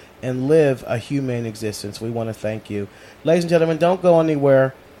have and live a humane existence. We want to thank you. Ladies and gentlemen, don't go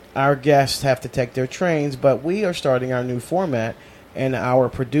anywhere. Our guests have to take their trains, but we are starting our new format, and our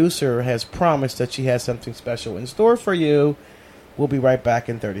producer has promised that she has something special in store for you. We'll be right back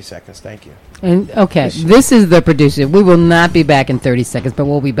in 30 seconds. Thank you. And okay, this is the producer. We will not be back in 30 seconds, but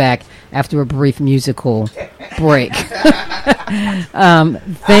we'll be back after a brief musical break. Thank you. I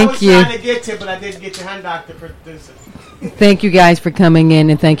was trying to get to, but I didn't get your hand, Dr. Producer. Thank you guys for coming in,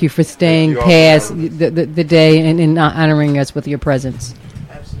 and thank you for staying past the day and honoring us with your presence.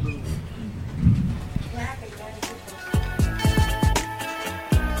 Absolutely.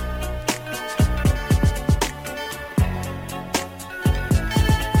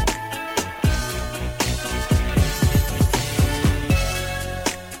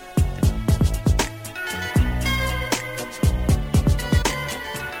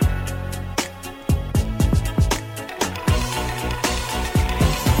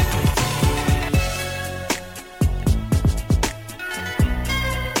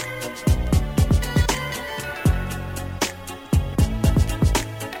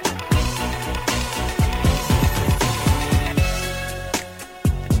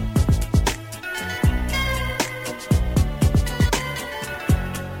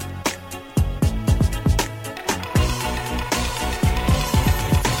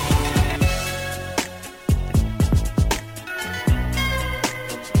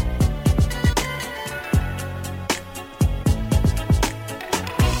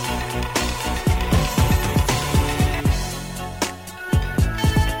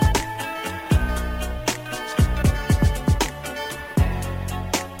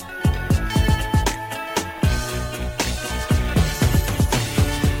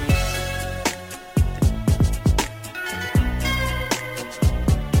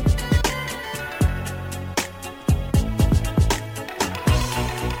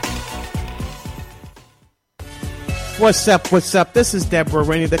 What's up? What's up? This is Deborah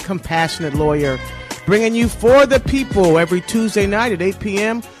Rainey, the compassionate lawyer, bringing you For the People every Tuesday night at 8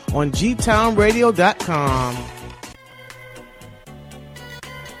 p.m. on gtownradio.com.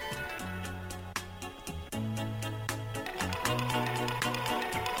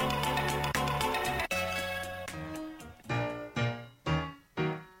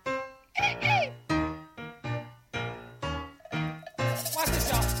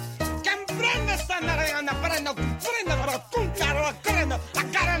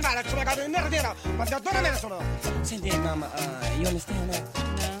 Senti, mama, you understand that?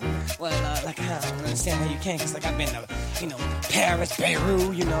 No. Well, like, I don't understand how you can, because, like, I've been to, Paris,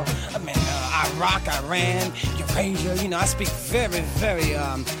 Beirut, I've been Iraq, Iran, Eurasia, I speak very, very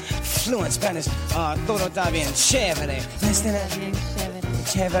fluent Spanish. Todo está bien chévere. You understand that? Bien chévere.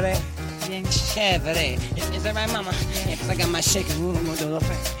 Chévere. Bien chévere. Is that right, mama? Yeah, because I got my shaking room, I'm going to do a little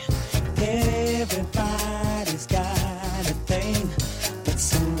thing. Everybody's got a thing, but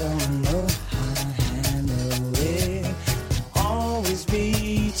some don't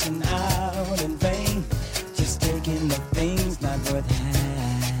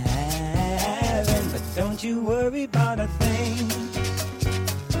Don't you worry about a thing.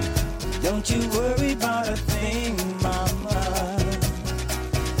 Don't you worry about a thing, mama.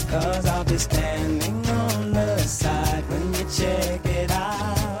 'Cause I'll be standing on the side when you check it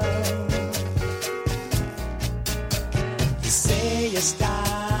out. You say your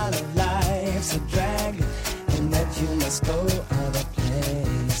style of life's a drag and that you must go other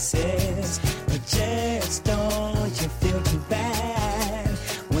places. But just don't you feel too bad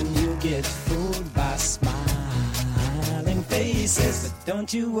when you get fooled by smiling faces. But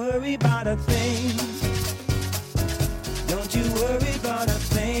don't you worry about a thing. Don't you worry about a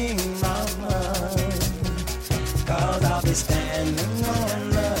thing, mama. 'Cause I'll be standing on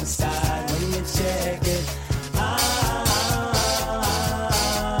the side when you check it out.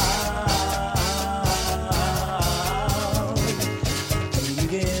 When you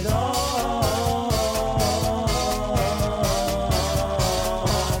get off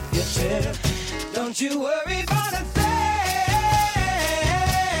your trip, don't you worry about a thing.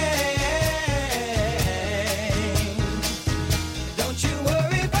 Don't you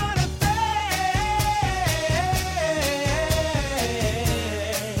worry about a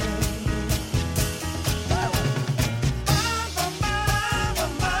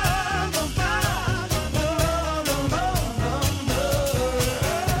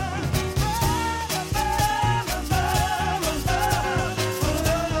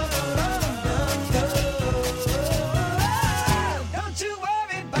Don't you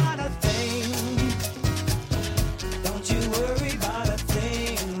worry about a thing. Don't you worry about a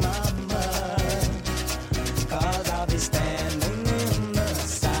thing, mama. 'Cause I'll be standing on the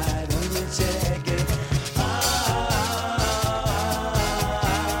side when you check it out.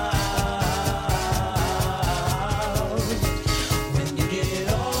 When you get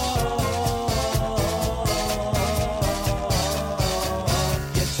off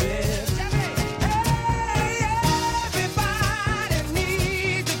your trip. Hey, everybody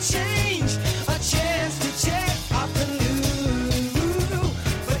needs a change, a chance to check out the new.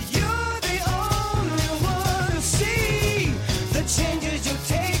 But you're the only one who see the changes you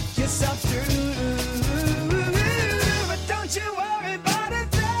take yourself through. But don't you worry about a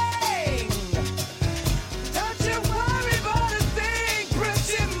thing. Don't you worry about a thing,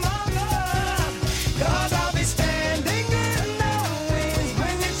 pretty mama. 'Cause I'll be standing in the wings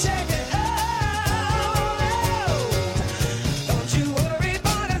when you check it out. Don't you worry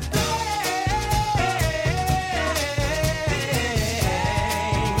about a thing.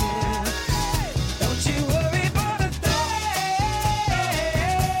 Don't you worry about a thing.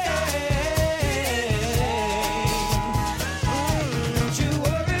 Don't you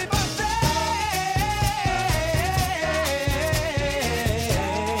worry about thing.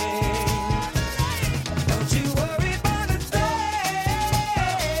 Don't you worry about a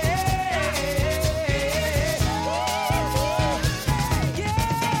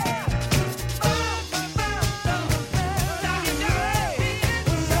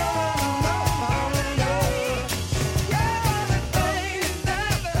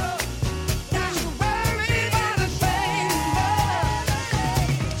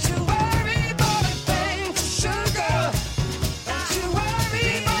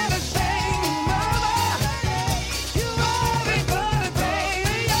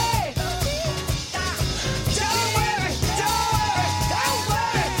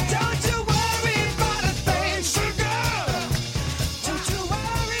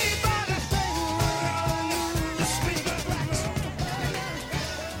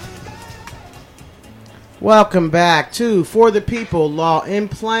Welcome back to For the People, Law in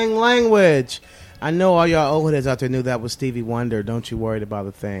Plain Language. I know all y'all old heads out there knew that was Stevie Wonder. Don't you worry about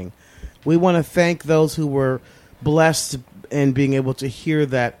a thing. We want to thank those who were blessed in being able to hear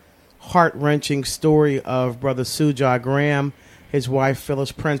that heart-wrenching story of Brother Sujah Graham, his wife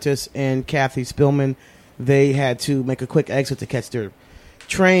Phyllis Prentice, and Kathy Spillman. They had to make a quick exit to catch their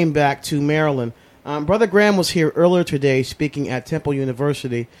train back to Maryland. Brother Graham was here earlier today speaking at Temple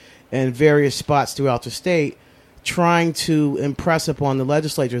University and various spots throughout the state, trying to impress upon the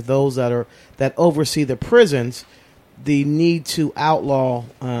legislature, those that oversee the prisons, the need to outlaw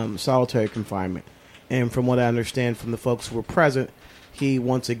solitary confinement. And from what I understand from the folks who were present, he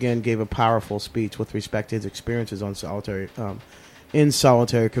once again gave a powerful speech with respect to his experiences on in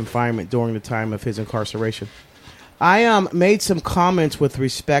solitary confinement during the time of his incarceration. I made some comments with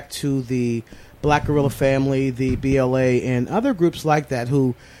respect to the Black Guerrilla Family, the BLA, and other groups like that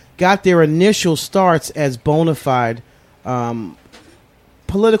who got their initial starts as bona fide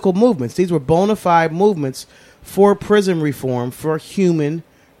political movements. These were bona fide movements for prison reform, for human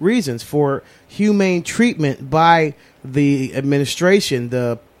reasons, for humane treatment by the administration,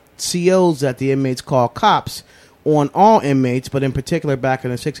 the COs that the inmates call cops on all inmates, but in particular back in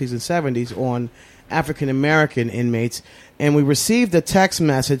the 60s and 70s on African American inmates. And we received a text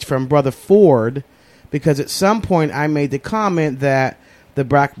message from Brother Ford because at some point I made the comment that the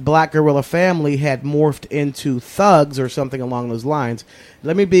Black Guerrilla family had morphed into thugs or something along those lines.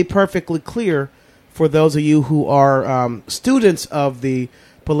 Let me be perfectly clear for those of you who are students of the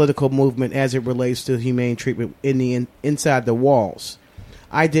political movement as it relates to humane treatment in the inside the walls.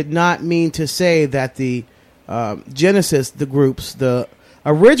 I did not mean to say that the Genesis, the groups, the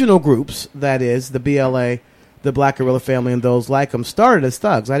original groups, that is, the BLA, the Black Guerrilla family, and those like them, started as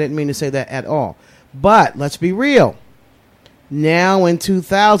thugs. I didn't mean to say that at all. But let's be real. Now in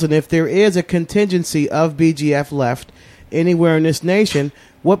 2000, if there is a contingency of BGF left anywhere in this nation,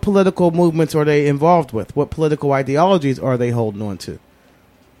 what political movements are they involved with? What political ideologies are they holding on to?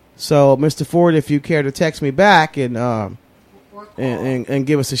 So, Mr. Ford, if you care to text me back and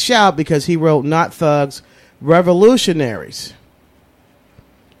give us a shout, because he wrote not thugs, revolutionaries.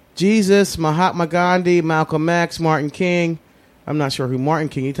 Jesus, Mahatma Gandhi, Malcolm X, Martin King. I'm not sure who Martin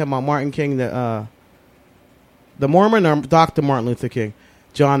King. You talking about Martin King, the Mormon, or Dr. Martin Luther King?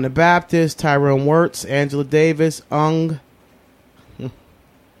 John the Baptist, Tyrone Wirtz, Angela Davis, Ung.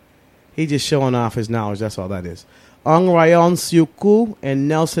 He just showing off his knowledge. That's all that is. Aung Ryan Suu and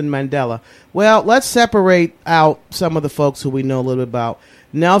Nelson Mandela. Well, let's separate out some of the folks who we know a little bit about.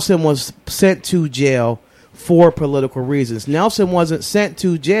 Nelson was sent to jail for political reasons. Nelson wasn't sent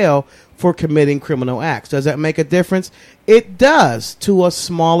to jail for committing criminal acts. Does that make a difference? It does, to a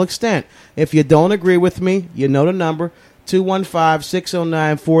small extent. If you don't agree with me, you know the number,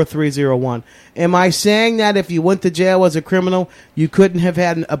 215-609-4301. Am I saying that if you went to jail as a criminal, you couldn't have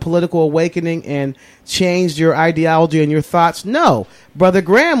had a political awakening and changed your ideology and your thoughts? No. Brother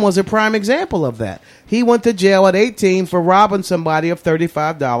Graham was a prime example of that. He went to jail at 18 for robbing somebody of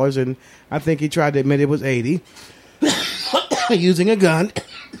 $35, and I think he tried to admit it was 80, using a gun.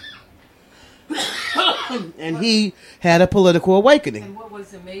 And he had a political awakening. And what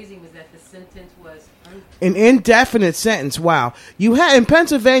was amazing was that the sentence was an indefinite sentence. Wow. You had in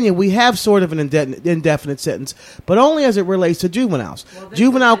Pennsylvania, we have sort of an indefinite sentence, but only as it relates to juveniles. Well,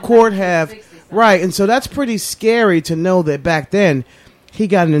 juvenile court have right, and so that's pretty scary to know that back then he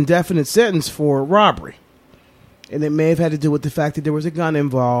got an indefinite sentence for robbery, and it may have had to do with the fact that there was a gun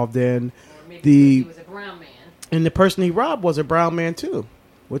involved, and he was a brown man, and the person he robbed was a brown man too,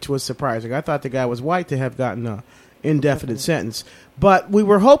 which was surprising. I thought the guy was white to have gotten a indefinite sentence. But we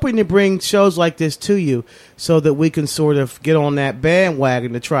were hoping to bring shows like this to you so that we can sort of get on that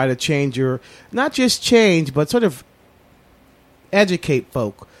bandwagon to try to change not just change, but sort of educate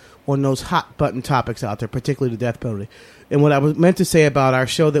folk on those hot button topics out there, particularly the death penalty. And what I was meant to say about our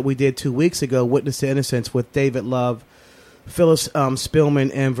show that we did 2 weeks ago, Witness to Innocence, with David Love, Phyllis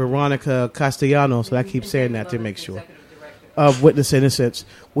Spillman, and Veronica Castellanos, and I keep saying that to make sure, of Witness to Innocence.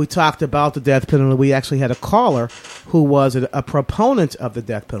 We talked about the death penalty. We actually had a caller who was a proponent of the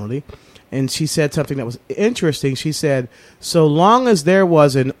death penalty, and she said something that was interesting. She said, so long as there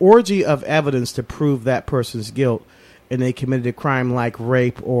was an orgy of evidence to prove that person's guilt and they committed a crime like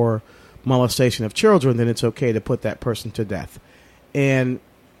rape or molestation of children, then it's okay to put that person to death. And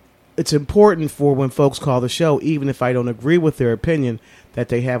it's important for when folks call the show, even if I don't agree with their opinion, that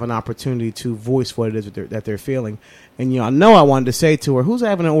they have an opportunity to voice what it is that they're feeling. And y'all know I wanted to say to her, who's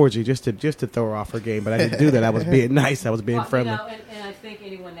having an orgy, just to throw her off her game, but I didn't do that. I was being nice. I was being friendly. You know, and I think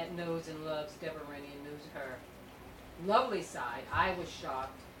anyone that knows and loves Deborah Rennie and knows her lovely side, I was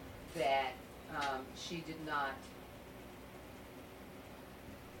shocked that she did not.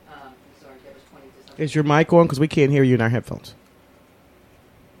 Sorry, Deborah's pointing to something. Is your mic on? Because we can't hear you in our headphones.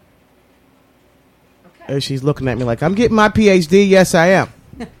 Okay. And she's looking at me like, I'm getting my PhD. Yes, I am.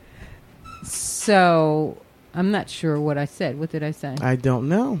 So I'm not sure what I said. What did I say? I don't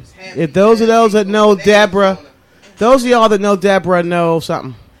know. If those that know Deborah, those of y'all that know Deborah know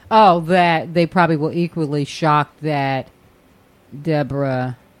something. Oh, that they probably were equally shocked that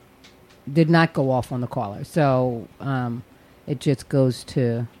Deborah did not go off on the caller. So it just goes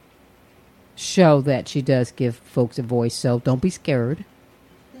to show that she does give folks a voice. So don't be scared.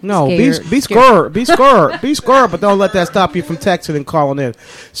 No, be scared, but don't let that stop you from texting and calling in.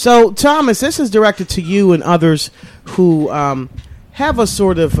 So, Thomas, this is directed to you and others who have a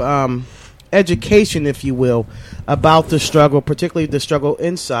sort of education, if you will, about the struggle, particularly the struggle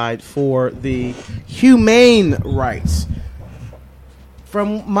inside for the humane rights.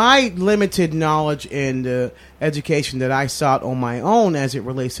 From my limited knowledge and education that I sought on my own as it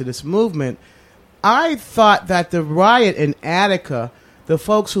relates to this movement, I thought that the riot in Attica, the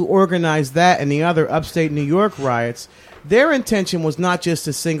folks who organized that and the other upstate New York riots, their intention was not just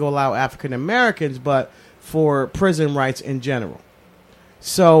to single out African Americans, but for prison rights in general.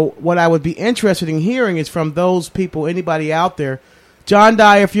 So what I would be interested in hearing is from those people, anybody out there, John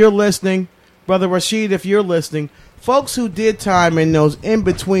Dye, if you're listening, Brother Rashid, if you're listening, folks who did time in those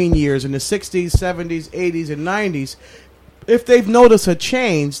in-between years, in the 60s, 70s, 80s, and 90s, if they've noticed a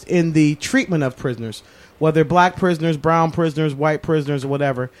change in the treatment of prisoners, whether black prisoners, brown prisoners, white prisoners, or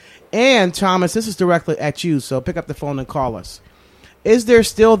whatever. And, Thomas, this is directly at you, so pick up the phone and call us. Is there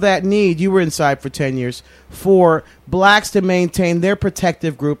still that need, you were inside for 10 years, for blacks to maintain their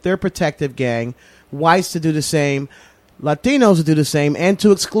protective group, their protective gang, whites to do the same, Latinos to do the same, and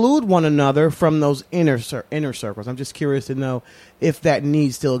to exclude one another from those inner circles? I'm just curious to know if that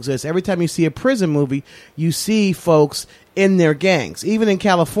need still exists. Every time you see a prison movie, you see folks in their gangs, even in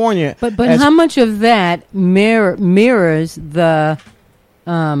California. But how much of that mirrors the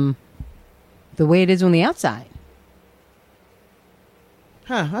way it is on the outside?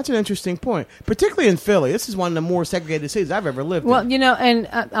 That's an interesting point. Particularly in Philly. This is one of the more segregated cities I've ever lived in. Well, and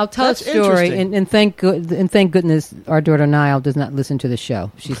I'll tell a story, and thank goodness our daughter Niall does not listen to the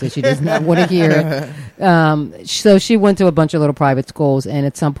show. She says she does not want to hear it. So she went to a bunch of little private schools, and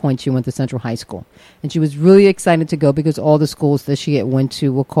at some point she went to Central High School. And she was really excited to go because all the schools that she had went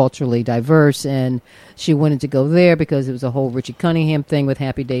to were culturally diverse, and she wanted to go there because it was a whole Richie Cunningham thing with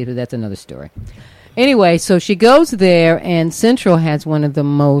Happy Days, but that's another story. Anyway, so she goes there, and Central has one of the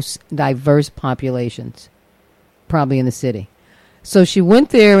most diverse populations, probably in the city. So she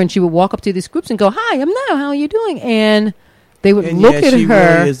went there, and she would walk up to these groups and go, "Hi, I'm Niall. How are you doing?" And they would look at she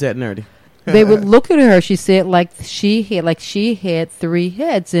her. Really is that nerdy? They would look at her. She said, she had 3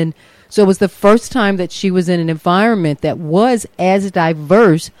 heads, and so it was the first time that she was in an environment that was as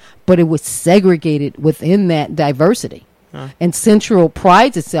diverse, but it was segregated within that diversity. And Central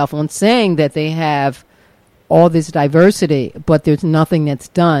prides itself on saying that they have all this diversity, but there's nothing that's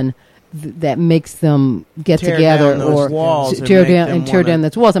done that makes them get together or tear down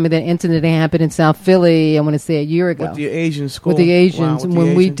those walls. I mean, that incident happened in South Philly, I want to say a year ago. With the Asian school. With the Asians.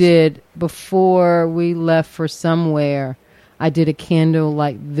 We did, before we left for somewhere, I did a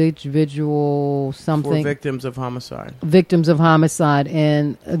candlelight vigil something. For victims of homicide. Victims of homicide.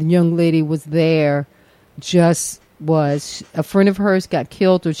 And a young lady was there, was a friend of hers got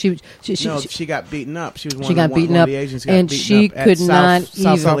killed, or she got beaten up. She was got beaten up, and she could not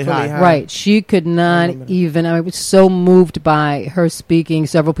even. Right, she could not even. I was so moved by her speaking.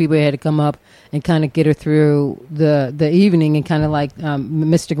 Several people had to come up and kind of get her through the evening, and kind of like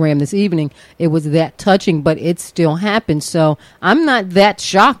Mr. Graham this evening. It was that touching, but it still happened. So I'm not that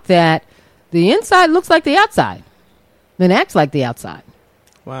shocked that the inside looks like the outside, then acts like the outside.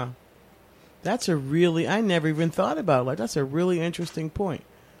 Wow. That's I never even thought about it. That's a really interesting point.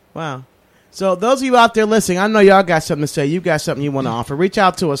 Wow. So those of you out there listening, I know y'all got something to say. You got something you want to offer. Reach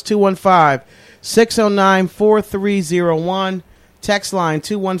out to us, 215-609-4301. Text line,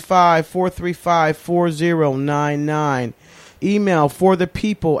 215-435-4099. Email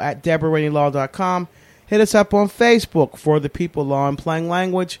forthepeople@DeborahRaineyLaw.com. Hit us up on Facebook, For the People Law and Playing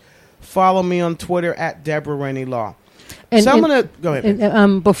Language. Follow me on Twitter @DeborahRaineyLaw. And, so I'm going to go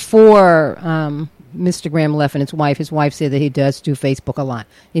ahead. Before Mr. Graham left, and his wife said that he does do Facebook a lot.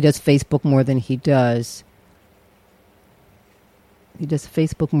 He does Facebook more than he does. He does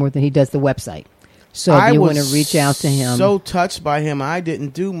Facebook more than he does the website. So if you want to reach out to him. So touched by him, I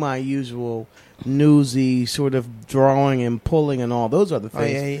didn't do my usual newsy sort of drawing and pulling and all those other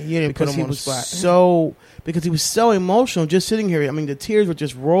things. Oh, yeah, you didn't put him on the spot. Because he was so emotional just sitting here. I mean, the tears were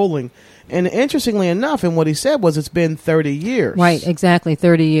just rolling. And interestingly enough, and what he said was it's been 30 years. Right, exactly,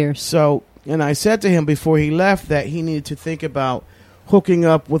 30 years. So, and I said to him before he left that he needed to think about hooking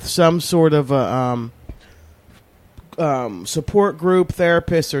up with some sort of a support group,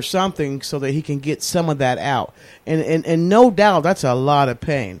 therapist or something so that he can get some of that out. And no doubt that's a lot of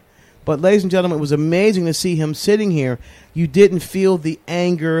pain. But ladies and gentlemen, it was amazing to see him sitting here. You didn't feel the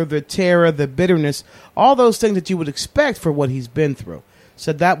anger, the terror, the bitterness, all those things that you would expect for what he's been through.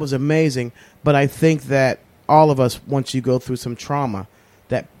 So that was amazing. But I think that all of us, once you go through some trauma,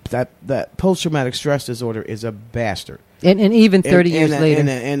 that post-traumatic stress disorder is a bastard. And even 30 years later.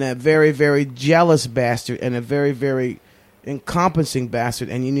 And a very, very jealous bastard, and a very, very encompassing bastard,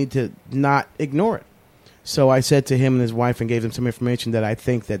 and you need to not ignore it. So I said to him and his wife and gave them some information that I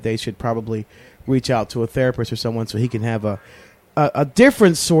think that they should probably reach out to a therapist or someone so he can have a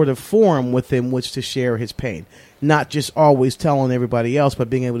different sort of forum within which to share his pain. Not just always telling everybody else, but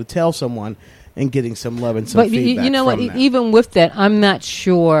being able to tell someone and getting some love and some feedback. But you know what? That. Even with that, I'm not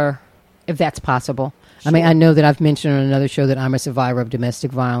sure if that's possible. Sure. I mean, I know that I've mentioned on another show that I'm a survivor of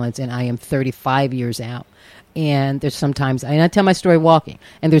domestic violence, and I am 35 years out. And there's sometimes, and I tell my story walking,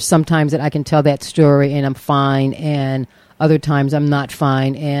 and there's sometimes that I can tell that story and I'm fine, and other times I'm not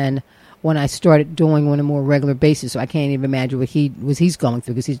fine. And when I started doing on a more regular basis, so I can't even imagine what he's going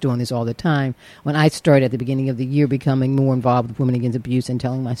through because he's doing this all the time. When I started at the beginning of the year becoming more involved with Women Against Abuse and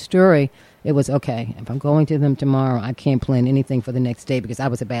telling my story, it was, okay, if I'm going to them tomorrow, I can't plan anything for the next day because I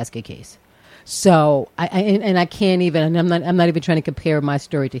was a basket case. So I can't even, and I'm not even trying to compare my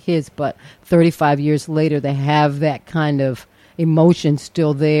story to his, but 35 years later, they have that kind of emotion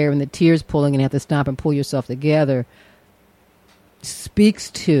still there and the tears pulling and you have to stop and pull yourself together. Speaks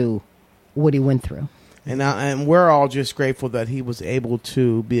to what he went through. And we're all just grateful that he was able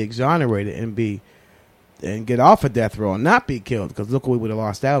to be exonerated and get off of death row and not be killed, because look what we would have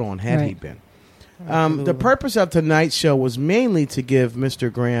lost out on had he been. The purpose of tonight's show was mainly to give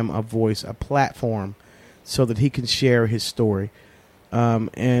Mr. Graham a voice, a platform, so that he can share his story.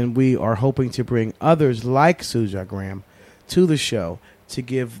 And we are hoping to bring others like Suja Graham to the show to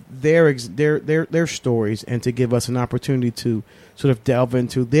give their stories and to give us an opportunity to sort of delve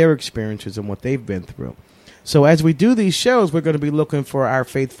into their experiences and what they've been through. So as we do these shows, we're going to be looking for our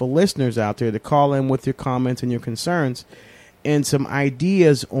faithful listeners out there to call in with your comments and your concerns and some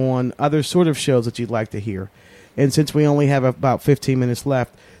ideas on other sort of shows that you'd like to hear. And since we only have about 15 minutes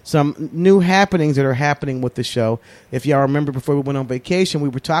left, some new happenings that are happening with the show. If y'all remember, before we went on vacation, we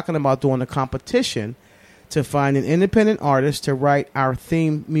were talking about doing a competition to find an independent artist to write our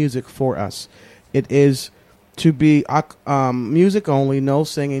theme music for us. It is to be music only, no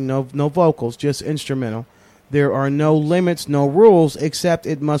singing, no vocals, just instrumental. There are no limits, no rules, except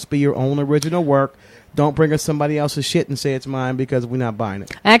it must be your own original work. Don't bring us somebody else's shit and say it's mine, because we're not buying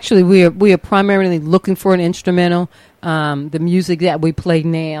it. Actually, we are primarily looking for an instrumental. The music that we play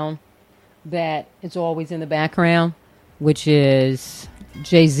now, that it's always in the background, which is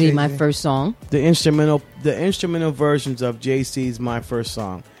Jay-Z, My First Song. The instrumental versions of JC's My First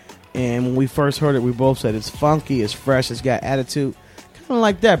Song. And when we first heard it, we both said it's funky, it's fresh, it's got attitude. Kind of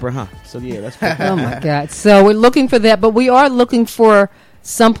like Deborah, huh? So yeah, that's cool. Oh my God. So we're looking for that, but we are looking for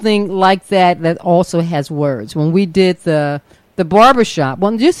something like that also has words. When we did the barbershop,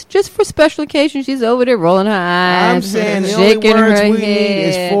 well, just for special occasions, she's over there rolling her eyes. I'm saying the only words we need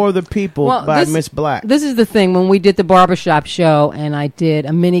is For the People by Miss Black. This is the thing. When we did the barbershop show and I did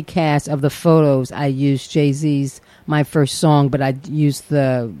a mini cast of the photos, I used Jay-Z's My First Song, but I used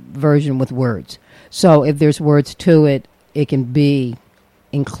the version with words. So if there's words to it, it can be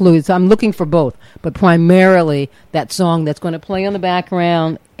included. So I'm looking for both, but primarily that song that's going to play on the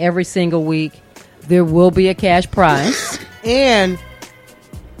background every single week. There will be a cash prize. And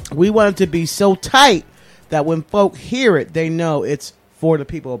we want it to be so tight that when folk hear it, they know it's for the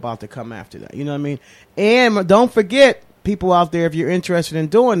people about to come after that. You know what I mean? And don't forget, people out there, if you're interested in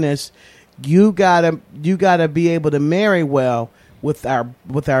doing this, you gotta be able to marry well with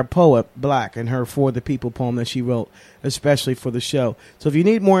our poet Black and her For the People poem that she wrote, especially for the show. So if you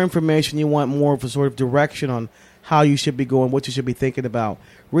need more information, you want more of a sort of direction on how you should be going, what you should be thinking about,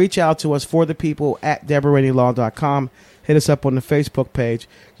 reach out to us, For the People at DeborahRaineyLaw.com. Hit us up on the Facebook page.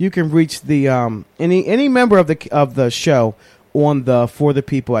 You can reach the any member of the show on the For the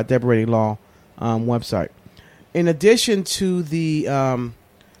People at Deborah Rainey Law website. In addition to the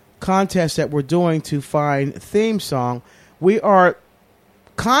contest that we're doing to find theme song, we are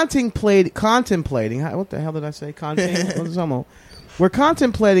contemplating. What the hell did I say? We're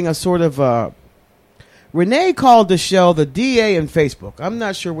contemplating a sort of. Renee called the show the DA in Facebook. I'm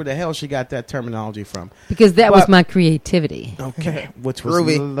not sure where the hell she got that terminology from. Because that was my creativity. Okay. Which was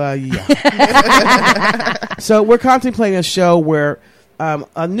yeah. So we're contemplating a show where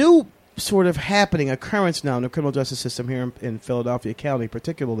a new sort of occurrence now in the criminal justice system here in Philadelphia County,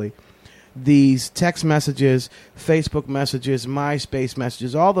 particularly, these text messages, Facebook messages, MySpace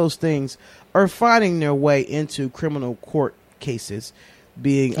messages, all those things are finding their way into criminal court cases,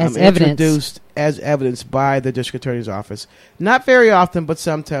 being introduced as evidence by the district attorney's office. Not very often, but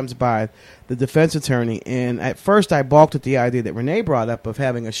sometimes by the defense attorney. And at first I balked at the idea that Renee brought up of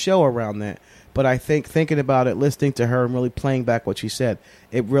having a show around that. But I think thinking about it, listening to her and really playing back what she said,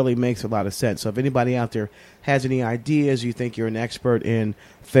 it really makes a lot of sense. So if anybody out there has any ideas, you think you're an expert in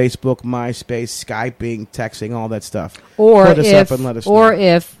Facebook, MySpace, Skyping, texting, all that stuff, hit us up and let us know. Or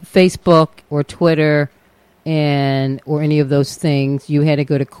if Facebook or Twitter or any of those things, you had to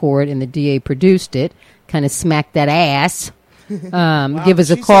go to court and the DA produced it, kind of smack that ass. Give us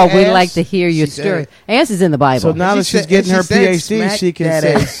a call. We'd like to hear your story. Ass is in the Bible. So now that she's getting her PhD, she can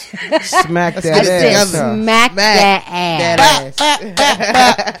say, smack that ass. Smack that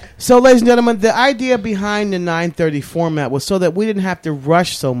ass. So, ladies and gentlemen, the idea behind the 9:30 format was so that we didn't have to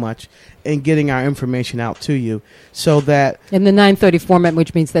rush so much in getting our information out to you, so that in the 9:30 format,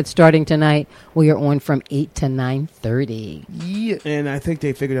 which means that starting tonight we are on from 8 to 9:30. Yeah, and I think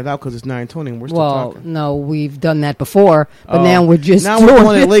they figured it out because it's 9:20 and we're still Well, talking. no, we've done that before, but now we're just we're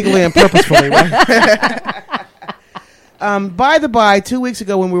doing it legally and purposefully, right? By the by, 2 weeks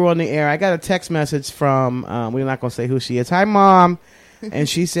ago when we were on the air, I got a text message from we're not going to say who she is. Hi, Mom, and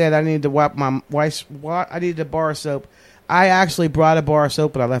she said I needed to wipe my wife's. I needed a bar of soap. I actually brought a bar of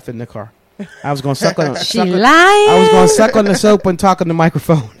soap, but I left it in the car. I was going to suck on. I was going to suck on the soap and talk on the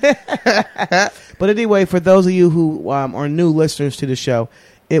microphone. But anyway, for those of you who are new listeners to the show,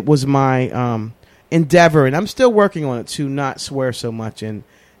 it was my endeavor, and I'm still working on it, to not swear so much and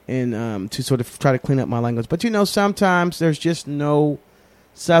to sort of try to clean up my language. But sometimes there's just no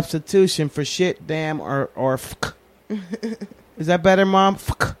substitution for shit, damn, or fuck. Is that better, Mom?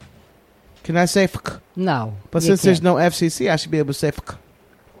 Fuck. Can I say fuck? No. But since there's no FCC, I should be able to say fuck.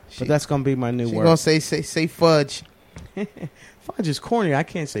 But that's going to be my new word. She's going to say fudge. Fudge is corny. I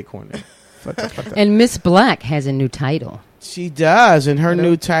can't say corny. Fuck that. And Miss Black has a new title. She does, and her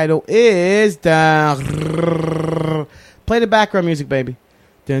new title is Play the background music, baby.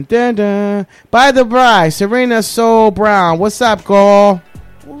 Dun, dun, dun. By the by, Serena Soul Brown. What's up, girl?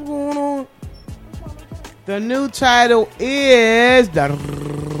 What's going on? The new title is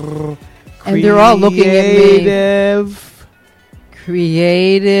and they're all looking at me.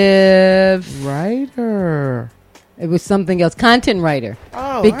 Creative writer. It was something else. Content writer.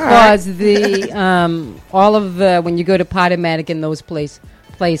 Oh, because the all of the when you go to Podomatic and those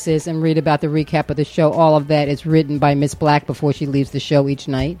places and read about the recap of the show, all of that is written by Miss Black before she leaves the show each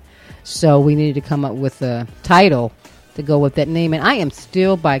night. So we needed to come up with a title to go with that name. And I am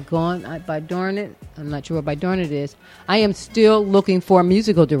still by darn it. I'm not sure what by darn it is. I am still looking for a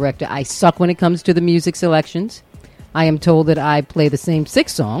musical director. I suck when it comes to the music selections. I am told that I play the same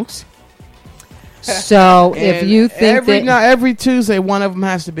 6 songs. So if you think every Tuesday, one of them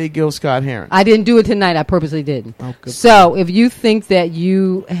has to be Gil Scott-Heron. I didn't do it tonight. I purposely didn't. Oh, good. So if you think that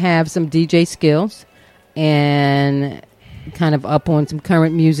you have some DJ skills and kind of up on some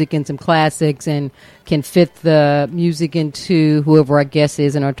current music and some classics and can fit the music into whoever our guest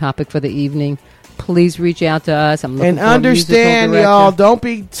is and our topic for the evening, please reach out to us. I'm looking and for understand, a musical y'all, director. don't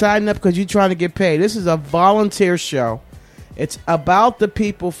be signing up because you're trying to get paid. This is a volunteer show. It's about the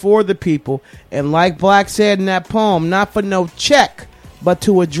people, for the people. And like Black said in that poem, not for no check, but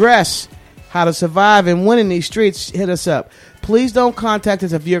to address how to survive and win in these streets, hit us up. Please don't contact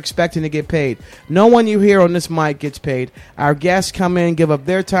us if you're expecting to get paid. No one you hear on this mic gets paid. Our guests come in and give up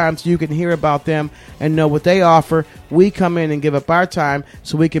their time so you can hear about them and know what they offer. We come in and give up our time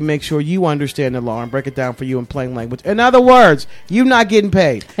so we can make sure you understand the law and break it down for you in plain language. In other words, you're not getting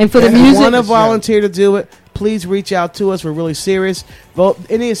paid. And for the if music, you want to volunteer to do it, please reach out to us. We're really serious. Vote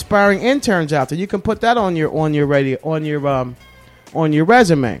any aspiring interns out there. You can put that on your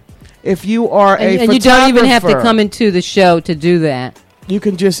resume. If you are a photographer, you don't even have to come into the show to do that. You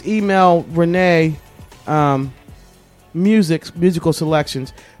can just email Renee musical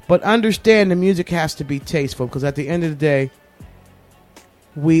selections. But understand the music has to be tasteful because at the end of the day,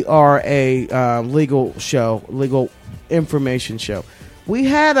 we are a legal show, legal information show. We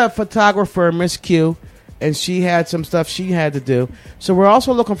had a photographer, Miss Q, and she had some stuff she had to do. So we're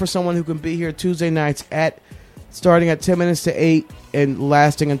also looking for someone who can be here Tuesday nights starting at 10 minutes to 8 and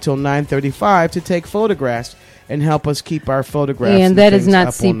lasting until 9:35 to take photographs and help us keep our photographs. And that is not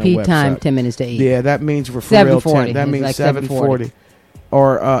CP time, 10 minutes to 8. Yeah, that means we're for real 10. That means like 7:40.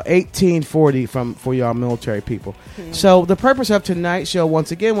 Or 1840 for y'all military people. Mm-hmm. So the purpose of tonight's show,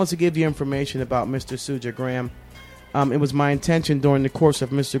 once again, was to give you information about Mr. Suja Graham. It was my intention during the course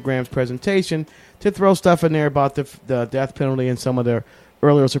of Mr. Graham's presentation to throw stuff in there about the death penalty and some of the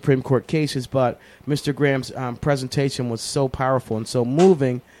earlier Supreme Court cases, but Mr. Graham's presentation was so powerful and so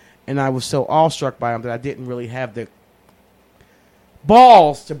moving, and I was so awestruck by him that I didn't really have the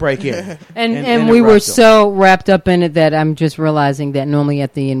balls to break in. and we were so wrapped up in it that I'm just realizing that normally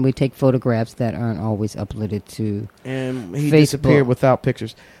at the end we take photographs that aren't always uploaded to and he Facebook. Disappeared without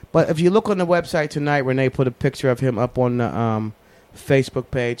pictures. But if you look on the website tonight, Renee put a picture of him up on the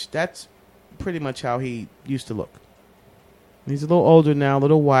Facebook page. That's pretty much how he used to look. He's a little older now, a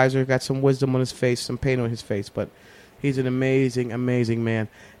little wiser, got some wisdom on his face, some pain on his face, but he's an amazing, amazing man.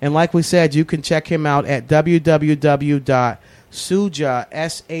 And like we said, you can check him out at www.suja,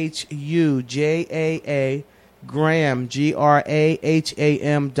 SUJAA, Graham, GRAHAM.org,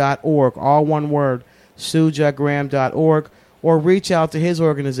 all one word, sujagraham.org, or reach out to his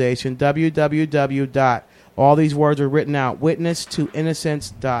organization, www. All these words are written out,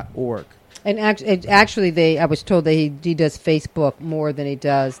 witnesstoinnocence.org. And actually, I was told that he does Facebook more than he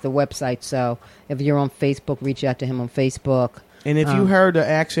does the website. So if you're on Facebook, reach out to him on Facebook. And if you heard the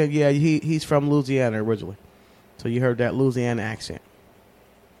accent, yeah, he's from Louisiana originally. So you heard that Louisiana accent.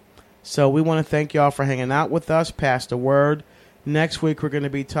 So we want to thank y'all for hanging out with us. Pass the word. Next week, we're going to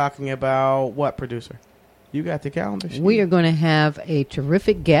be talking about what, producer? You got the calendar? We are going to have a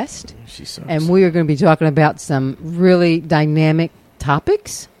terrific guest. She's so and we are going to be talking about some really dynamic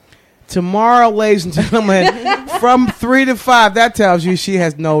topics. Tomorrow, ladies and gentlemen, from 3 to 5, that tells you she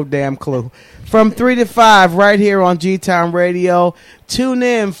has no damn clue. From 3 to 5, right here on G-Town Radio. Tune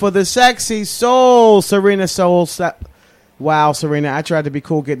in for the Sexy Soul, Serena Soul. Wow, Serena, I tried to be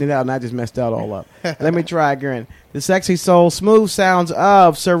cool getting it out, and I just messed that all up. Let me try again. The Sexy Soul, smooth sounds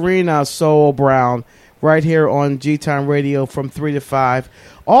of Serena Soul Brown, right here on G-Town Radio from 3 to 5.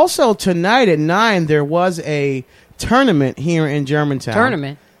 Also, tonight at 9, there was a tournament here in Germantown.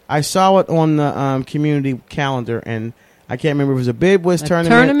 Tournament? I saw it on the community calendar, and I can't remember if it was a Bid Whist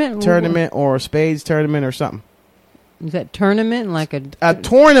tournament or a Spades tournament or something. Is that tournament like a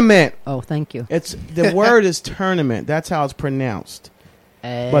tournament? Oh, thank you. It's the word is tournament. That's how it's pronounced.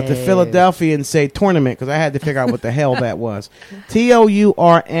 But the Philadelphians say tournament because I had to figure out what the hell that was.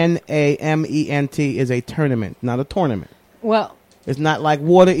 Tournament is a tournament, not a tournament. Well, it's not like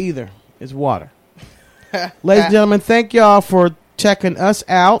water either. It's water. Ladies and gentlemen, thank y'all for checking us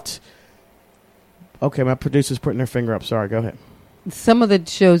out. Okay, my producer's putting her finger up. Sorry, go ahead. Some of the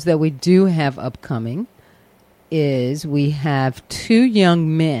shows that we do have upcoming is we have 2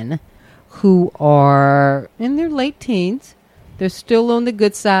 young men who are in their late teens. They're still on the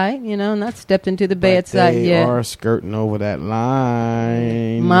good side, not stepped into the bad side yet. They are skirting over that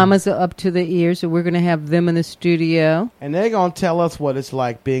line. Mamas are up to their ears, so we're going to have them in the studio. And they're going to tell us what it's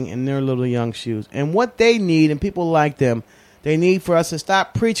like being in their little young shoes and what they need, and people like them. They need for us to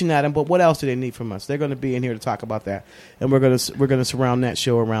stop preaching at them, but what else do they need from us? They're going to be in here to talk about that, and we're going to surround that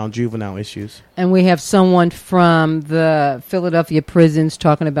show around juvenile issues. And we have someone from the Philadelphia prisons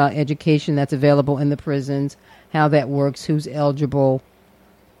talking about education that's available in the prisons, how that works, who's eligible.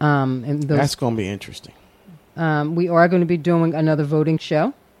 And that's going to be interesting. We are going to be doing another voting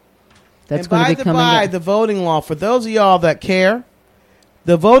show. That's going to be coming up. The voting law, for those of y'all that care,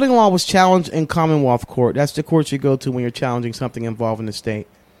 the voting law was challenged in Commonwealth Court. That's the court you go to when you're challenging something involving the state.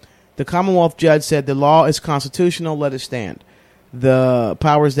 The Commonwealth judge said the law is constitutional, let it stand. The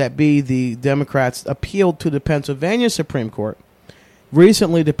powers that be, the Democrats, appealed to the Pennsylvania Supreme Court.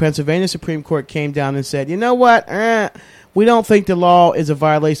 Recently, the Pennsylvania Supreme Court came down and said, you know what, we don't think the law is a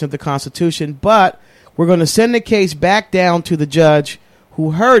violation of the Constitution, but we're going to send the case back down to the judge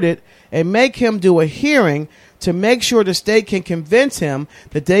who heard it and make him do a hearing to make sure the state can convince him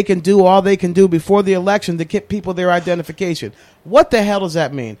that they can do all they can do before the election to get people their identification. What the hell does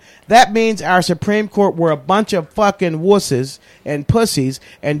that mean? That means our Supreme Court were a bunch of fucking wusses and pussies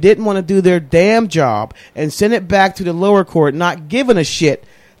and didn't want to do their damn job and send it back to the lower court, not giving a shit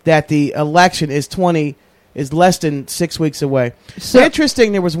that the election is less than 6 weeks away. So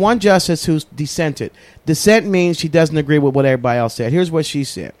interesting, there was one justice who dissented. Dissent means she doesn't agree with what everybody else said. Here's what she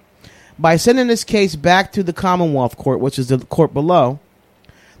said. By sending this case back to the Commonwealth Court, which is the court below,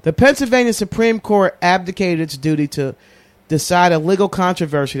 the Pennsylvania Supreme Court abdicated its duty to decide a legal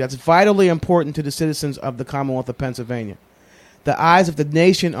controversy that's vitally important to the citizens of the Commonwealth of Pennsylvania. The eyes of the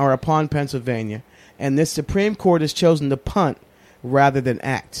nation are upon Pennsylvania, and this Supreme Court has chosen to punt rather than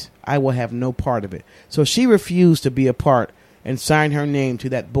act. I will have no part of it. So she refused to be a part and sign her name to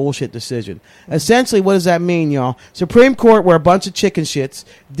that bullshit decision. Essentially, what does that mean, y'all? Supreme Court were a bunch of chicken shits,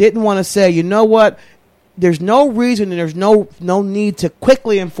 didn't want to say, you know what? There's no reason and there's no need to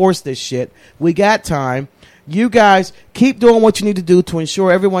quickly enforce this shit. We got time. You guys keep doing what you need to do to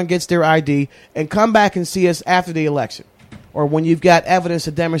ensure everyone gets their ID and come back and see us after the election or when you've got evidence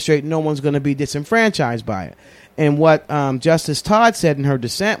to demonstrate no one's going to be disenfranchised by it. And what Justice Todd said in her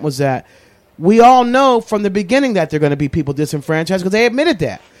dissent was that we all know from the beginning that there are going to be people disenfranchised because they admitted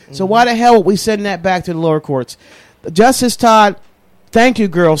that. Mm-hmm. So why the hell would we send that back to the lower courts? Justice Todd, thank you,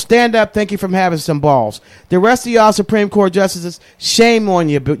 girl. Stand up. Thank you for having some balls. The rest of y'all Supreme Court justices, shame on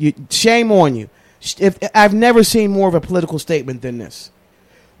you. Shame on you. I've never seen more of a political statement than this.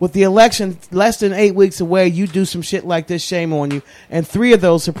 With the election less than 8 weeks away, you do some shit like this, shame on you. And 3 of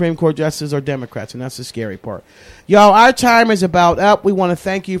those Supreme Court justices are Democrats, and that's the scary part. Y'all, our time is about up. We want to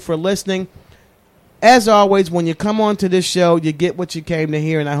thank you for listening. As always, when you come on to this show, you get what you came to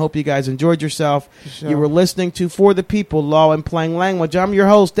hear, and I hope you guys enjoyed yourself. Sure. You were listening to For the People, Law in Plain Language. I'm your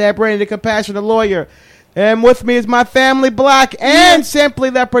host, Dad Brady, the Compassionate Lawyer. And with me is my family, Black, and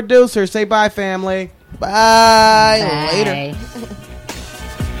Simply the Producer. Say bye, family. Bye. Later.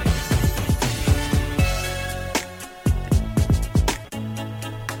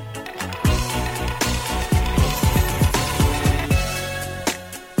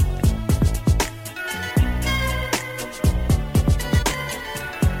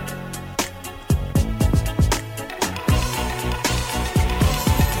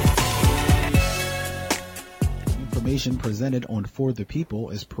 information presented on For the People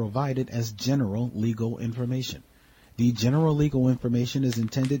is provided as general legal information. The general legal information is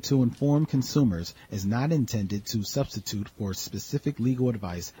intended to inform consumers, is not intended to substitute for specific legal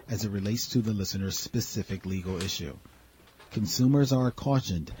advice as it relates to the listener's specific legal issue. Consumers are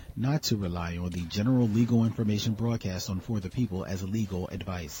cautioned not to rely on the general legal information broadcast on For the People as legal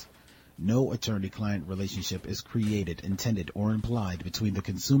advice. No attorney-client relationship is created, intended, or implied between the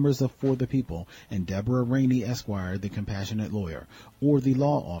consumers of For the People and Deborah Rainey, Esquire, the compassionate lawyer, or the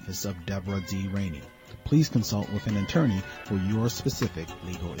law office of Deborah D. Rainey. Please consult with an attorney for your specific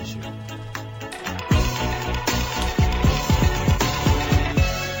legal issue.